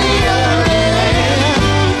on the other end.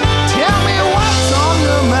 Tell me what's on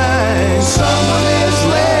your mind. Someone is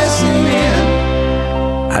listening.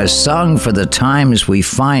 A song for the times we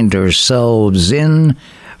find ourselves in,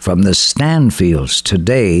 from the Stanfields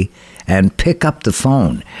today, and pick up the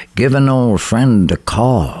phone. Give an old friend a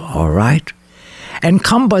call, all right? And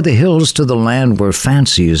come by the hills to the land where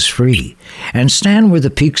fancy is free, and stand where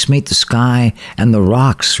the peaks meet the sky and the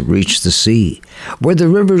rocks reach the sea, where the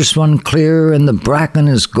rivers run clear and the bracken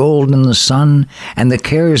is gold in the sun, and the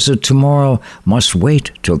cares of tomorrow must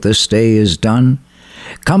wait till this day is done.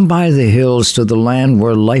 Come by the hills to the land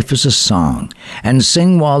where life is a song, and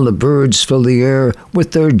sing while the birds fill the air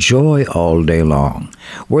with their joy all day long,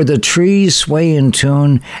 where the trees sway in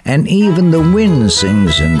tune and even the wind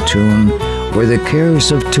sings in tune, where the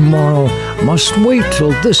cares of tomorrow must wait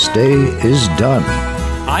till this day is done.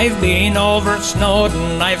 I've been over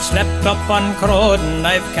Snowdon, I've slept up on Crowdon,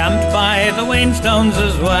 I've camped by the Wainstones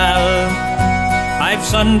as well. I've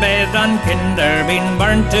sunbathed on Kinder, been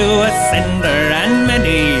burnt to a cinder, and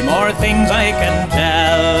many more things I can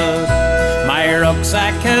tell. My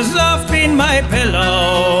rucksack has oft been my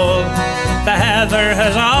pillow, the heather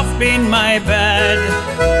has oft been my bed,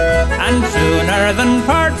 and sooner than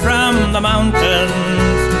part from the mountains,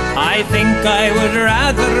 I think I would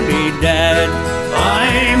rather be dead.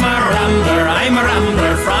 I'm a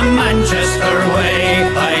rambler from Manchester way,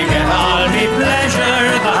 I get all me pleasure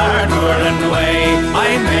the hard-whirling way.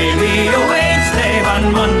 I may be a wage slave on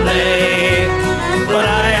Monday, but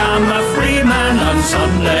I am a free man on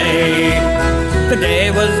Sunday. The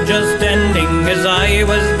day was just ending as I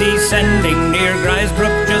was descending near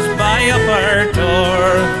Grisbrook just by Upper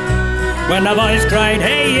Tor, when a voice cried,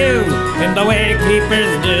 "Hey you," in the way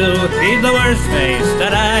keepers do. He's the worst face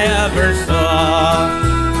that I ever saw.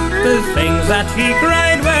 The things that he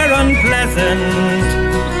cried were unpleasant.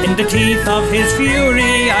 In the teeth of his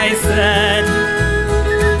fury I said,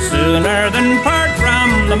 sooner than part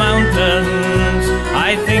from the mountains,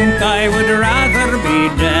 I think I would rather be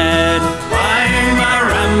dead. I'm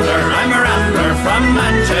a rambler from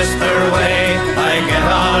Manchester way, I get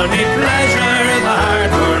all me pleasure the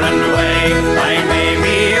hard-whirling way. I may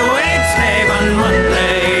be a wage slave on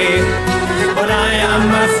Monday, but I am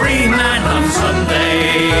a free man on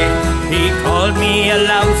Sunday. He called me a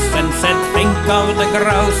louse and said, think of the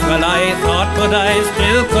grouse. Well, I thought, but I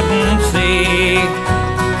still couldn't see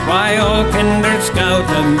why old Kinder Scout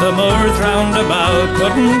and the moors round about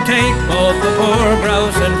couldn't take both the poor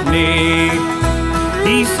grouse and me.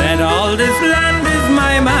 He said, all this land is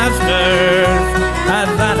my master's. At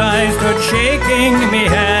that I stood shaking me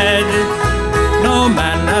head. No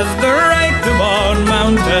man has the right to own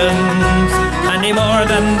mountains any more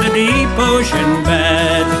than the deep ocean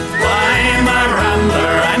bed. I'm a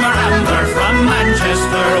rambler from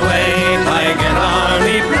Manchester way, I get all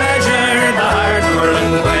me pleasure the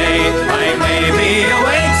hard-whirling way. I may be a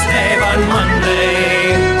wage slave on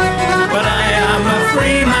Monday, but I am a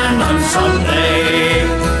free man on Sunday.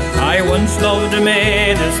 I once loved a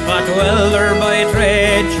maid, a spot welder by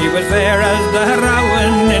trade. She was fair as the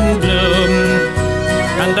rowan in bloom,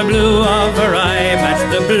 and the blue of her eye matched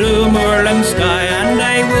the blue moorland sky, and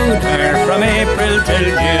I wooed her from April till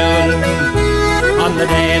June. On the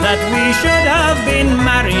day that we should have been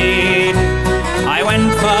married, I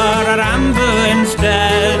went for a ramble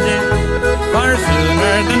instead, for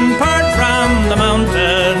sooner than part from the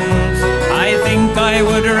mountains, I think I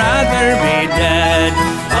would rather be dead.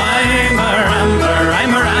 I'm a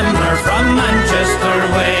rambler from Manchester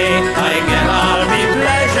way, I get all me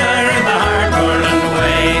pleasure the hard-whirling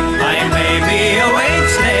way. I may be a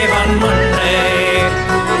wage slave on Monday,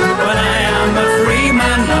 but I am a free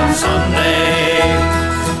man on Sunday.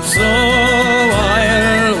 So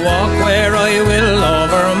I'll walk where I will,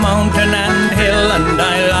 over mountain and hill, and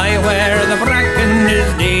I lie where the bracken is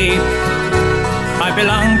deep. I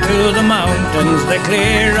belong to the mountains, the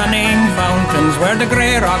clear running fountains, where the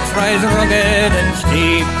grey rocks rise rugged and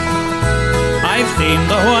steep. I've seen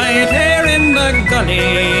the white hare in the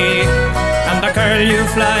gully, and the curlew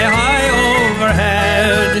fly high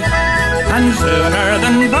overhead, and sooner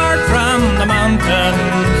than part from the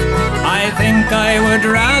mountains, I think I would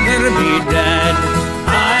rather be dead.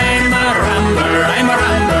 I'm a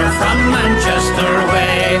rambler from Manchester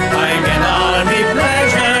way, I get all me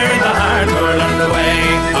pleasure the hard-whirling way.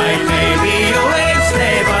 I may be a wage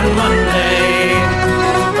slave on Monday,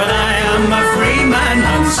 but I am a free man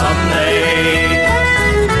on Sunday.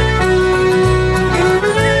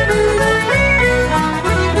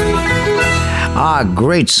 Ah,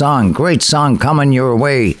 great song coming your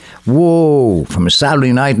way. Whoa, from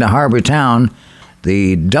Saturday night in Harbourtown,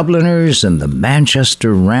 the Dubliners and the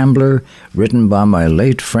Manchester Rambler, written by my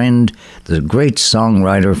late friend, the great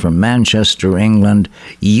songwriter from Manchester, England,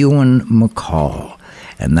 Ewan MacColl.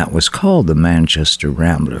 and that was called the Manchester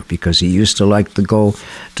Rambler because he used to like to go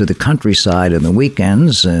to the countryside on the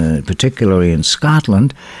weekends, particularly in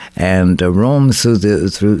Scotland, and roam through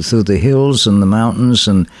the hills and the mountains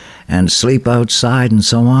and sleep outside and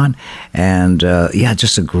so on. And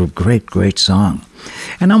just a great song.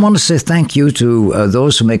 And I want to say thank you to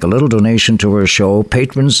those who make a little donation to our show,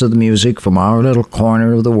 patrons of the music from our little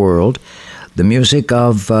corner of the world, the music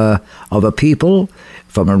of a people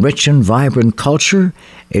from a rich and vibrant culture.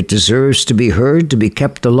 It deserves to be heard, to be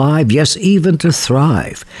kept alive, yes, even to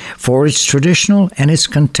thrive. For its traditional and its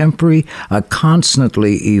contemporary, a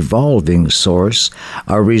constantly evolving source,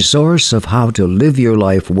 a resource of how to live your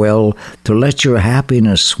life well, to let your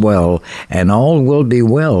happiness swell, and all will be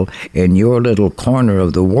well in your little corner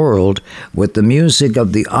of the world, with the music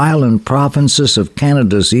of the island provinces of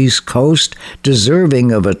Canada's East Coast,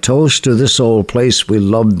 deserving of a toast to this old place we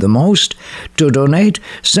love the most. To donate,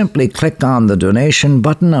 simply click on the donation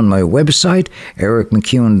button on my website,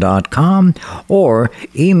 ericmccune.com, or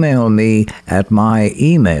email me at my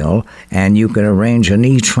email, and you can arrange an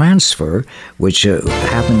e-transfer, which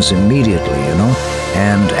happens immediately,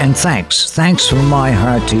 And thanks from my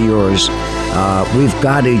heart to yours. We've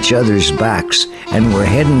got each other's backs, and we're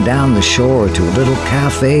heading down the shore to a little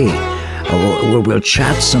cafe where we'll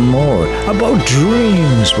chat some more about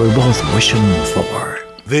dreams we're both wishing for.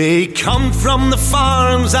 They come from the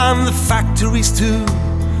farms and the factories too.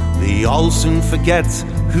 They all soon forget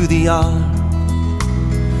who they are.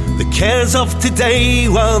 The cares of today,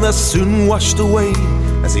 well, they're soon washed away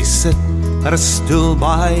as they sit at a stool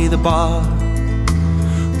by the bar.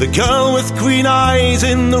 The girl with green eyes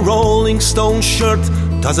in the Rolling Stone shirt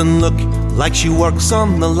doesn't look like she works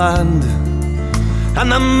on the land.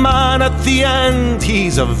 And the man at the end,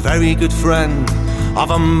 he's a very good friend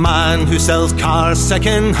of a man who sells cars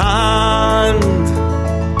second hand.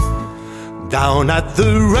 Down at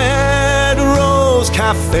the Red Rose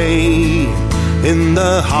Cafe in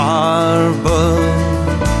the harbour,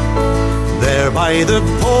 there by the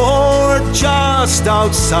port just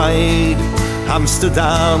outside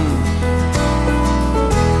Amsterdam,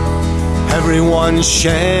 everyone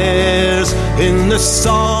shares in the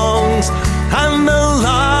songs and the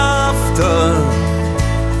laughter.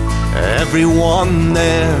 Everyone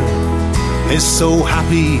there is so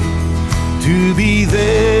happy to be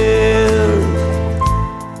there.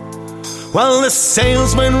 Well, the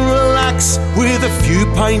salesmen relax with a few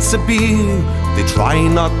pints of beer. They try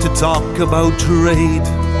not to talk about trade.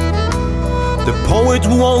 The poet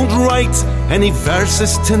won't write any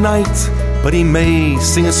verses tonight, but he may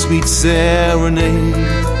sing a sweet serenade.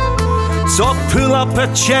 So pull up a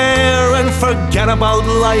chair and forget about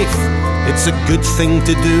life. It's a good thing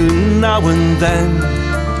to do now and then.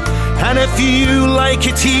 And if you like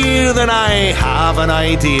it here, then I have an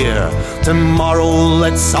idea. Tomorrow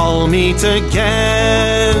let's all meet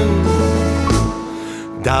again.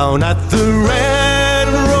 Down at the Red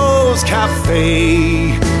Rose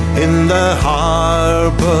Cafe in the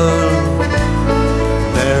harbour,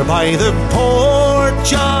 there by the port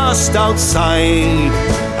just outside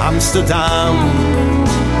Amsterdam,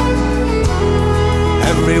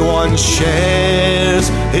 everyone shares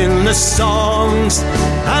in the songs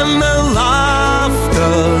and the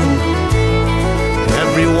laughter.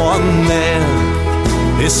 Everyone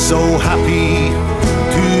there is so happy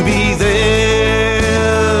to be there.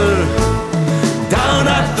 Down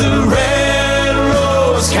at the Red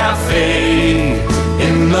Rose Cafe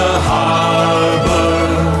in the harbour,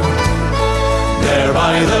 there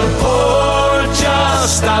by the port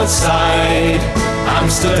just outside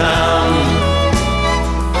Amsterdam,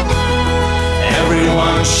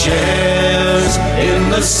 everyone shares in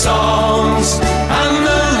the songs and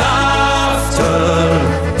the laughter.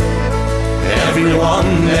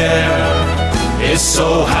 Everyone there is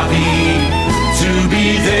so happy to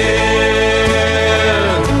be there.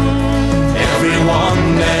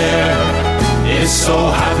 Everyone there is so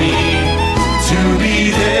happy to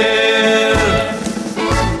be there.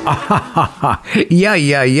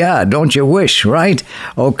 Yeah, don't you wish, right?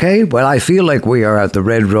 Okay, well, I feel like we are at the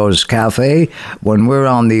Red Rose Cafe when we're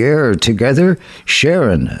on the air together,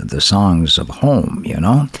 sharing the songs of home,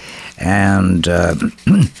 And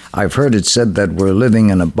I've heard it said that we're living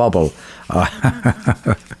in a bubble.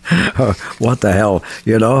 What the hell,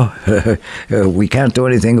 we can't do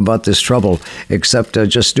anything about this trouble except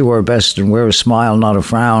just do our best and wear a smile, not a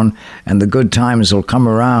frown, and the good times will come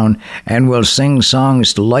around, and we'll sing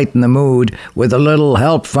songs to lighten the mood with a little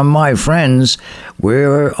help from my friends.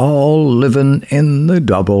 We're all living in the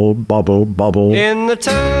double bubble. In the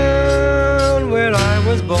town where I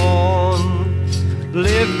was born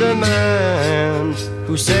lived a man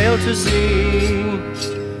who sailed to sea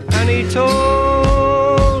and he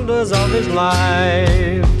told us of his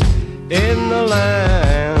life in the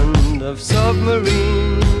land of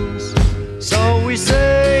submarines. So we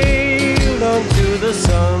sailed onto the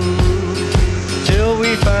sun till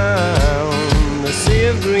we found the sea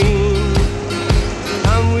of green,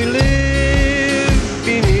 and we lived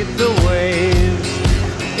beneath the waves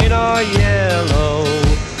in our yellow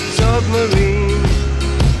submarine.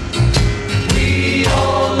 We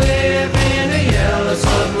all live in a yellow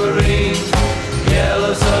submarine,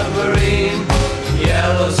 yellow submarine,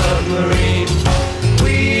 yellow submarine.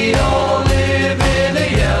 We all live in a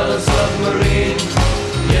yellow submarine,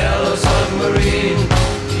 yellow submarine,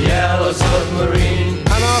 yellow submarine.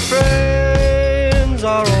 And our friends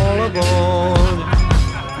are all aboard,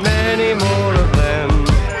 many more of them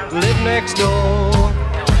live next door,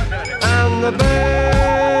 and the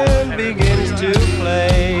band begins to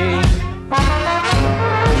play.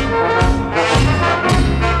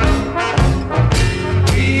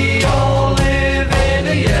 We all live in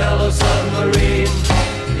a yellow submarine,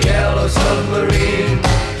 yellow submarine,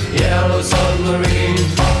 yellow submarine.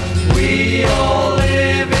 We all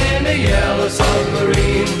live in a yellow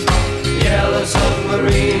submarine, yellow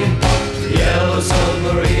submarine, yellow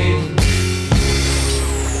submarine.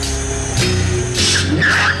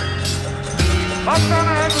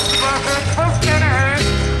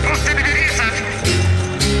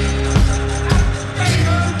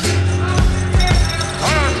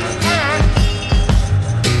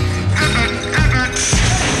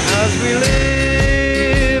 As we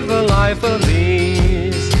live a life of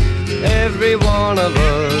ease, every one of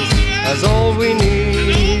us has all we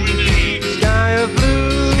need. Sky of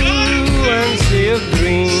blue and sea of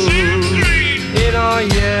green in our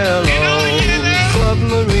yellow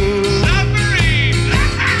submarine.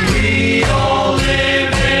 We all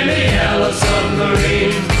live in a yellow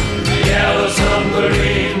submarine, yellow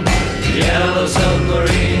submarine, yellow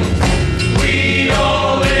submarine. We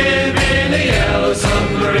all live in a yellow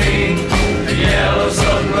submarine, yellow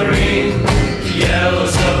submarine, yellow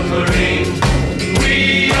submarine.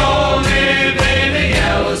 We all live in a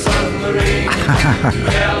yellow submarine,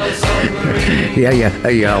 yellow submarine. Yeah,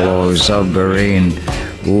 a yellow submarine.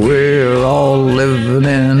 We're all living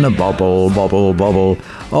in a bubble, bubble, bubble.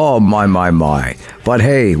 Oh, my. But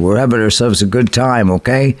hey, we're having ourselves a good time,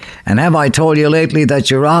 okay? And have I told you lately that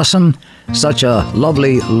you're awesome? Such a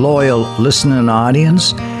lovely, loyal listening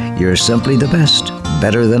audience. You're simply the best,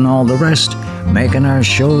 better than all the rest, making our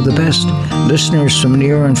show the best. Listeners from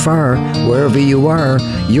near and far, wherever you are,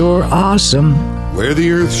 you're awesome. Where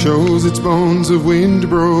the earth shows its bones of wind,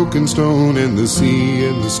 broken stone, and the sea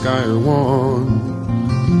and the sky are one.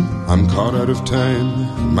 I'm caught out of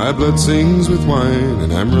time, my blood sings with wine,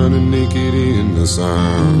 and I'm running naked in the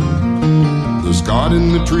sun. There's God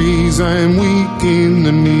in the trees, I'm weak in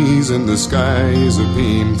the knees, and the sky is a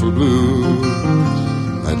painful blue.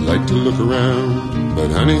 I'd like to look around, but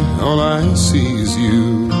honey, all I see is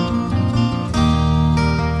you.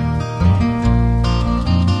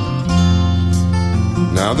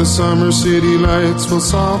 Now the summer city lights will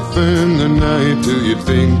soften the night till you'd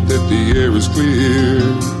think that the air is clear.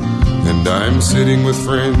 And I'm sitting with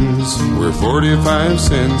friends where 45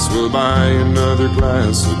 cents will buy another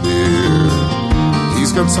glass of beer.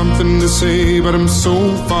 He's got something to say, but I'm so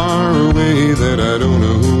far away that I don't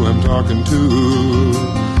know who I'm talking to.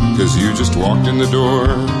 'Cause you just walked in the door,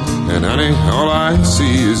 and honey, all I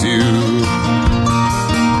see is you.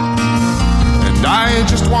 And I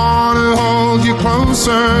just want to hold you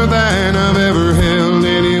closer than I've ever held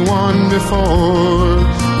anyone before.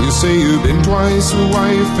 You say you've been twice a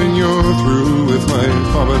wife and you're through with life.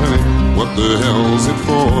 Oh, but honey, what the hell's it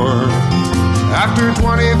for? After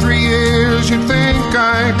 23 years, you'd think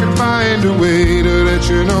I could find a way to let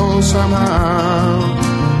you know somehow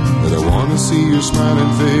that I want to see your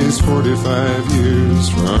smiling face 45 years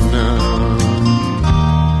from now.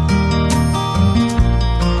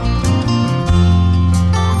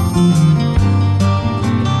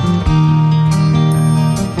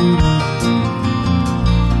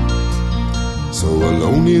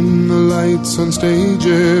 Alone in the lights on stage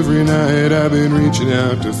every night, I've been reaching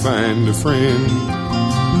out to find a friend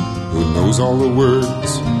who knows all the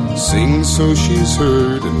words, sings so she's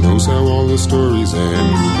heard, and knows how all the stories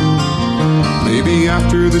end. Maybe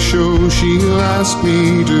after the show she'll ask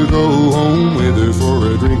me to go home with her for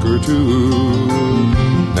a drink or two.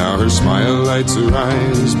 Now her smile lights her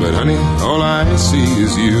eyes, but honey, all I see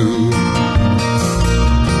is you.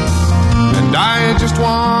 And I just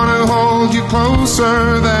want to hold you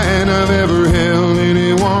closer than I've ever held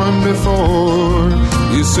anyone before.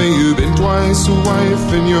 You say you've been twice a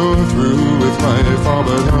wife and you're through with life. Oh,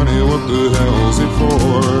 but honey, what the hell's it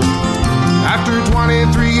for? After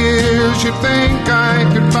 23 years, you'd think I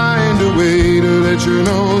could find a way to let you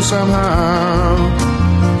know somehow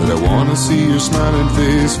that I want to see your smiling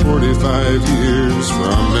face 45 years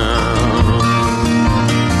from now.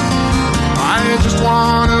 I just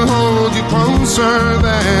want to hold you closer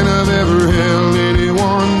than I've ever held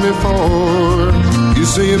anyone before. You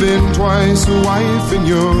say you've been twice a wife and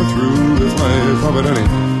you're through with life. Oh, but honey,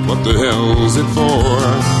 what the hell's it for?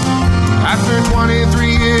 After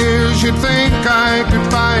 23 years, you'd think I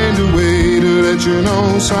could find a way to let you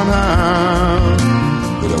know somehow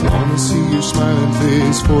that I want to see your smiling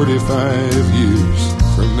face 45 years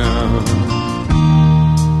from now.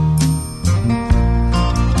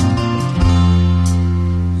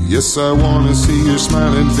 Yes, I want to see your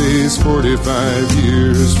smiling face 45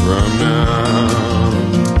 years from now.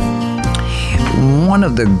 One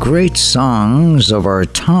of the great songs of our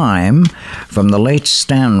time from the late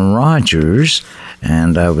Stan Rogers,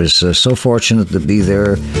 and I was so fortunate to be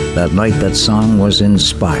there that night that song was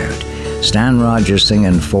inspired. Stan Rogers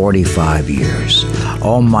singing 45 years.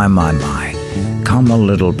 Oh my, my, my, come a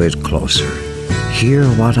little bit closer. Hear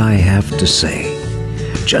what I have to say.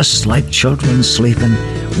 Just like children sleeping,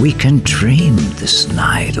 we can dream this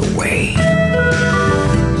night away.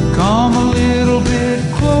 Come a little bit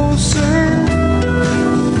closer.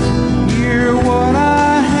 Hear what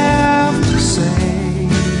I have to say.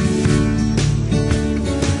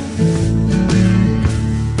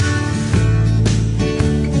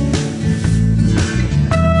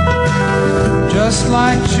 Just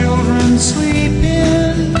like children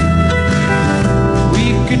sleeping,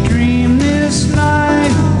 we could dream this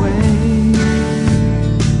night away.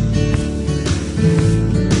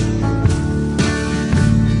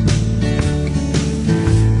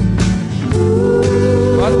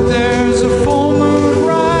 But there's a full moon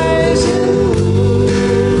rising.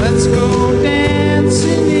 Let's go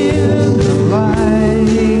dancing in the light.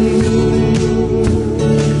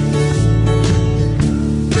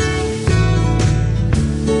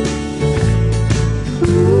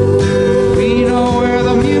 We know where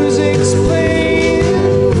the music's playing.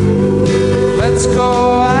 Let's go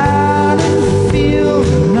out and feel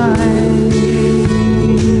the night.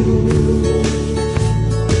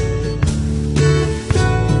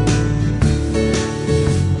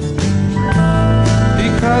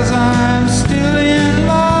 Because I'm still in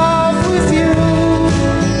love with you.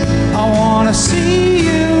 I want to see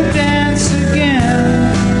you dance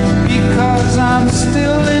again. Because I'm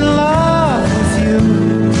still in love with you.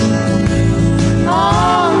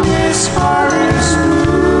 On this hardest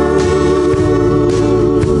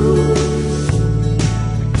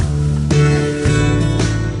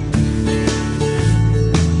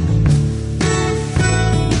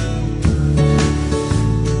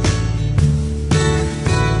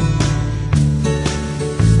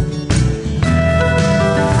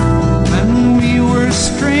when we were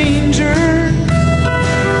strangers,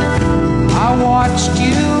 I watched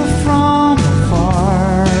you from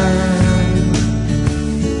afar.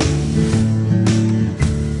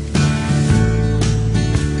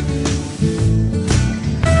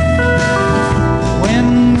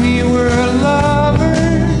 When we were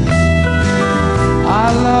lovers,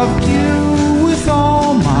 I loved you with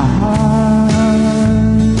all my heart.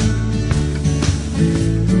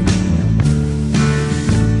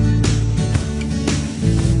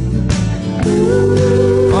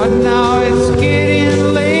 But now it's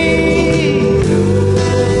getting late,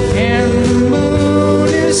 and the moon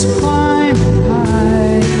is climbing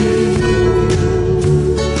high.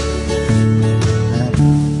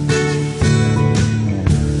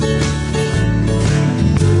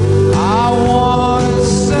 I want to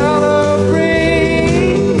celebrate,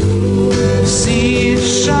 see it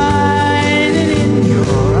shining in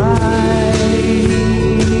your eyes.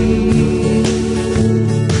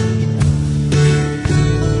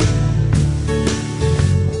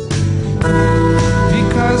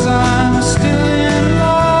 Because I'm still in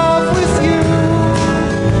love with you.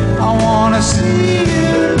 I want to see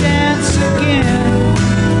you dance again.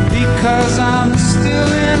 Because I'm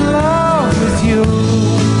still in love with you.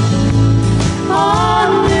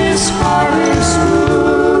 On this hardest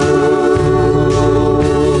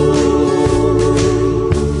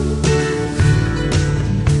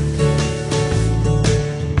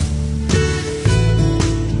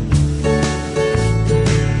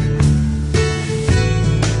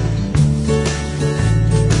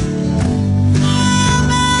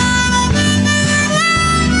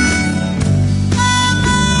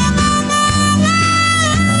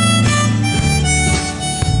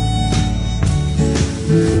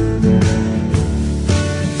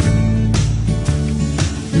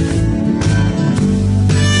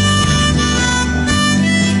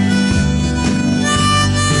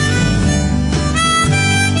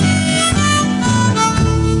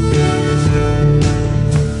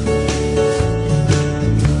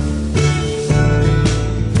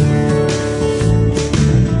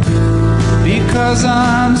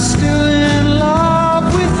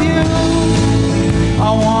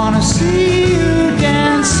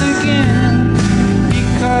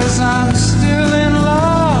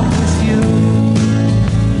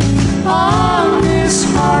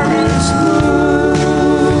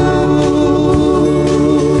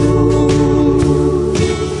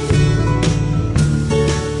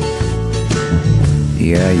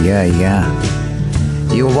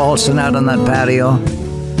you waltzing out on that patio?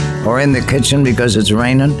 Or in the kitchen because it's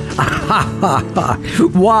raining?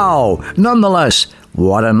 Wow! Nonetheless,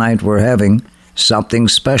 what a night we're having. Something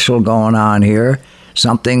special going on here.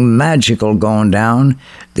 Something magical going down.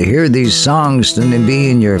 To hear these songs and to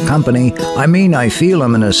be in your company, I mean, I feel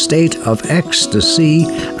I'm in a state of ecstasy,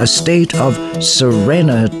 a state of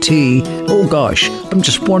serenity. Oh gosh, I'm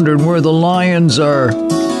just wondering where the lions are.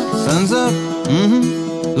 Sun's up,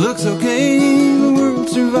 looks okay. The world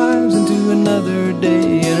survives into another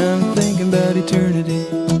day, and I'm thinking about eternity.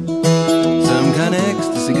 Some kind of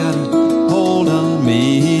ecstasy got a hold on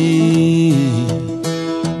me.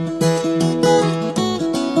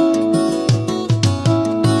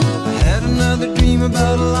 I had another dream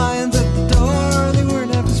about lions at the door. They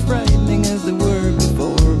weren't half as frightening as they were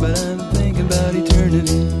before, but I'm thinking about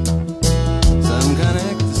eternity. Some kind of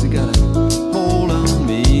ecstasy got a hold on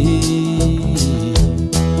me.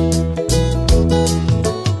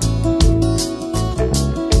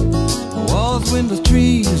 Walls, windows,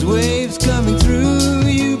 trees, waves coming through.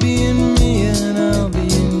 You be in me and I'll be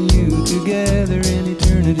in you, together in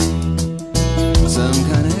eternity. Some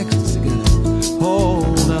kind of ecstasy got a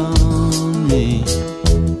hold on me.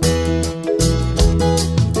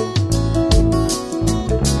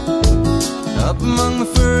 Up among the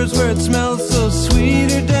firs where it smells so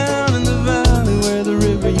sweet, or down in the valley where the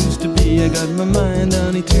river used to be, I got my mind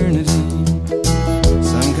on eternity.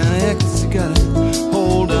 Some kind of ecstasy got a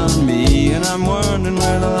hold on me, and I'm wondering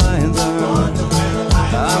where the lions are.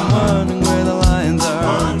 I'm wondering where the lions are.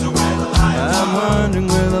 I'm wondering where the lions are. I'm wondering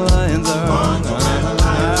where the lions are.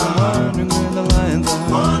 I'm wondering where the lions are.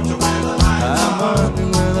 I'm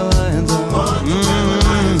wondering where the lions are.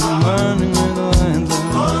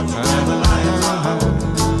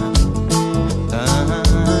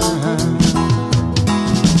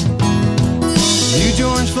 Huge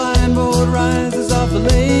orange flying boat rises off the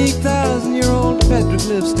lake. 1,000-year-old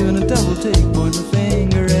petroglyphs doing a double take, pointing the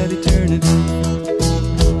finger at eternity.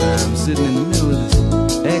 I'm sitting in the middle of this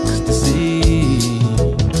ecstasy.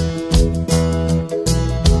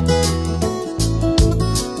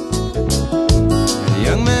 A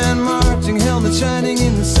young man marching, helmet shining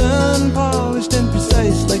in the sun, polished and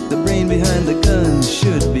precise like the brain behind the gun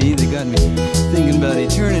should be. They got me thinking about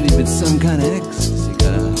eternity, but some kind of ecstasy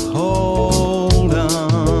got a hold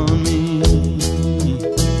on me.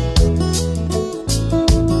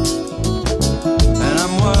 And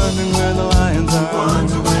I'm wondering where the lions are. I'm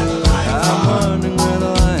wondering where the lions are. I'm wondering where the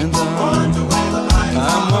lions are.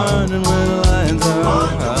 I'm wondering where the lions are.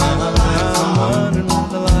 I'm wondering where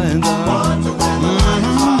the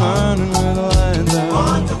lions are.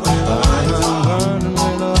 I'm wondering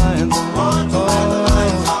where the lions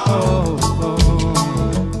are.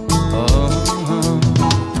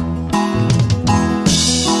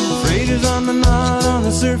 Freighters on the knot on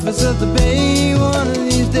the surface of the bay. One of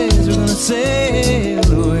these days we're gonna sail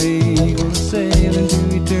away, gonna sail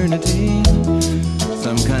into eternity.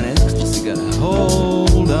 Some kind of ecstasy got a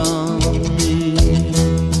hold on me.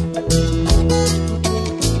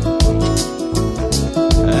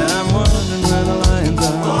 And I'm wondering where the lions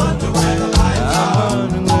are. I'm wondering where the lions are. I'm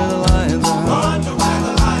wondering where the lions are.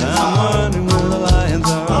 I'm wondering where the lions are. I'm wondering where the lions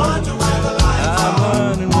are. I'm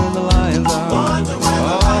wondering where the lions are. I'm wondering where the lions are.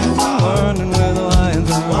 I'm wondering where the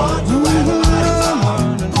lions are. I'm wondering where the lions are.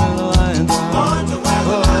 I'm wondering where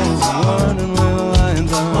the lions are. I'm wondering where the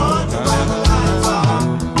lions are. I'm wondering where the lions are.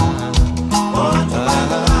 I'm wondering where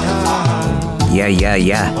the lions are.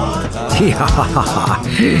 Yeah.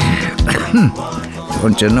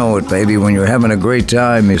 Don't you know it, baby? When you're having a great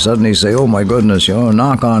time, you suddenly say, oh my goodness,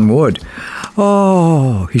 knock on wood.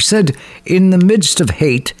 Oh, he said, in the midst of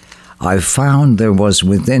hate, I found there was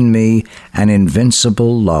within me an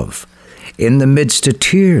invincible love. In the midst of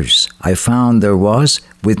tears, I found there was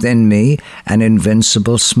within me an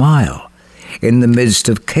invincible smile. In the midst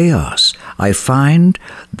of chaos, I found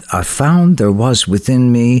there was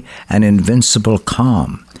within me an invincible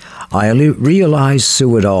calm. I realized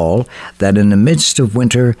through it all that in the midst of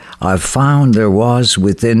winter, I found there was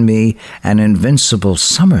within me an invincible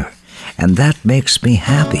summer. And that makes me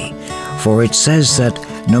happy, for it says that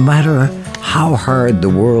no matter how hard the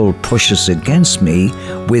world pushes against me,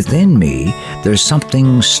 within me, there's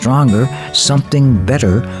something stronger, something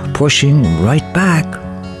better, pushing right back.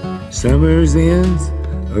 Summer's ends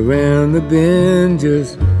around the bend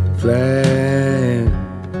just flying.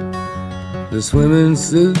 The swimming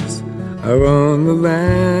suits are on the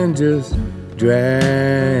line just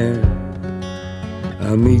drying.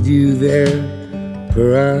 I'll meet you there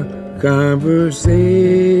for our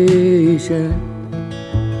conversation.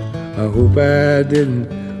 I hope I didn't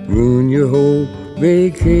ruin your whole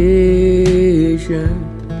vacation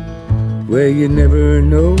where you never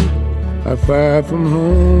know how far from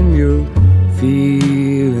home you're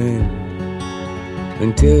feeling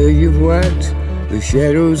until you've watched the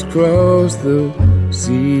shadows cross the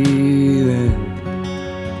ceiling.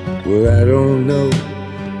 Well, I don't know,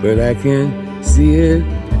 but I can see it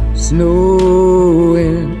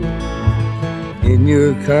snowing in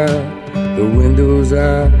your car. The windows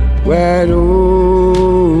are wide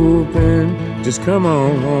open. Just come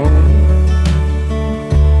on home.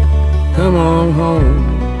 Come on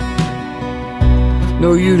home.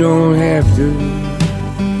 No, you don't have to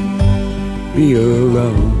be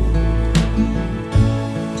alone.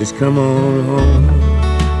 Just come on home.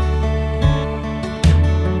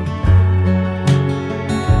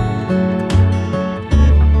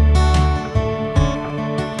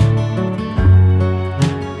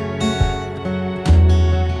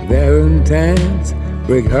 Valentines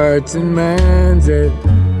break hearts and minds at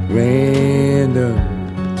random.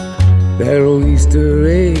 That old Easter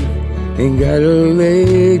egg ain't got a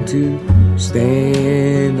leg to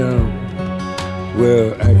stand on.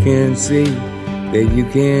 Well, I can see that you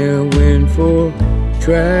can't win for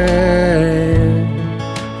trying.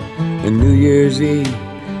 And New Year's Eve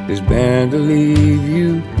is bound to leave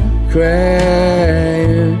you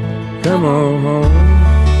crying. Come on home.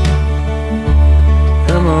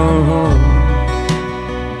 Come on home.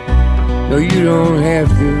 No, you don't have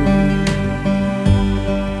to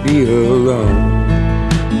be alone.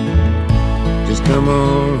 Just come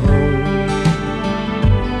on home.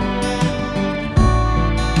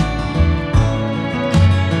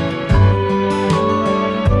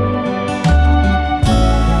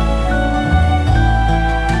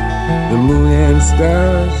 The moon and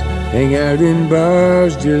stars hang out in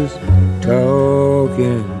bars just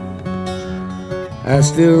talking. I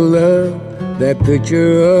still love that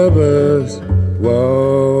picture of us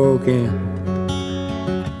walking,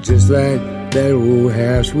 just like that old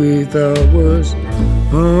house we thought was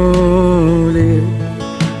haunted.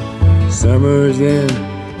 Summer's end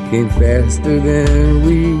came faster than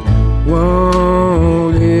we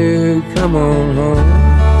wanted. Come on home.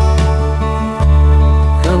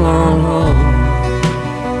 Come on home.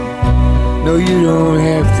 No, you don't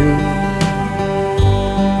have to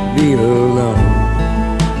be alone.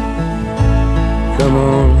 Come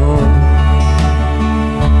on home.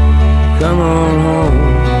 Come on home.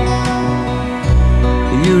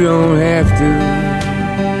 You don't have to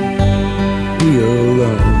be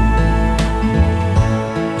alone.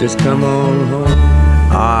 Just come on home.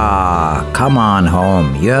 Ah, come on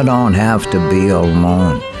home. You don't have to be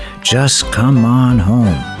alone. Just come on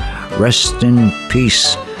home. Rest in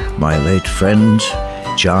peace, my late friend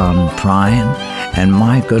John Prine. And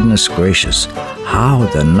my goodness gracious, how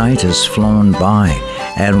the night has flown by,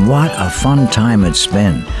 and what a fun time it's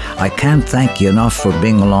been. I can't thank you enough for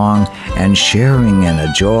being along and sharing in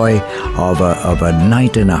a joy of a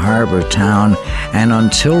night in a harbour town. And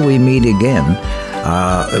until we meet again,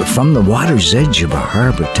 from the water's edge of a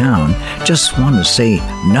harbour town, just want to say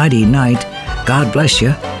nighty-night. God bless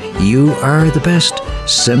you. You are the best,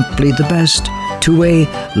 simply the best. Tu es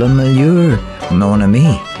le meilleur, mon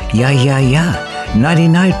ami. Yeah.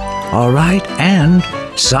 Nighty-night. All right, and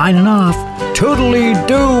signing off.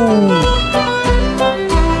 Toodly-doo.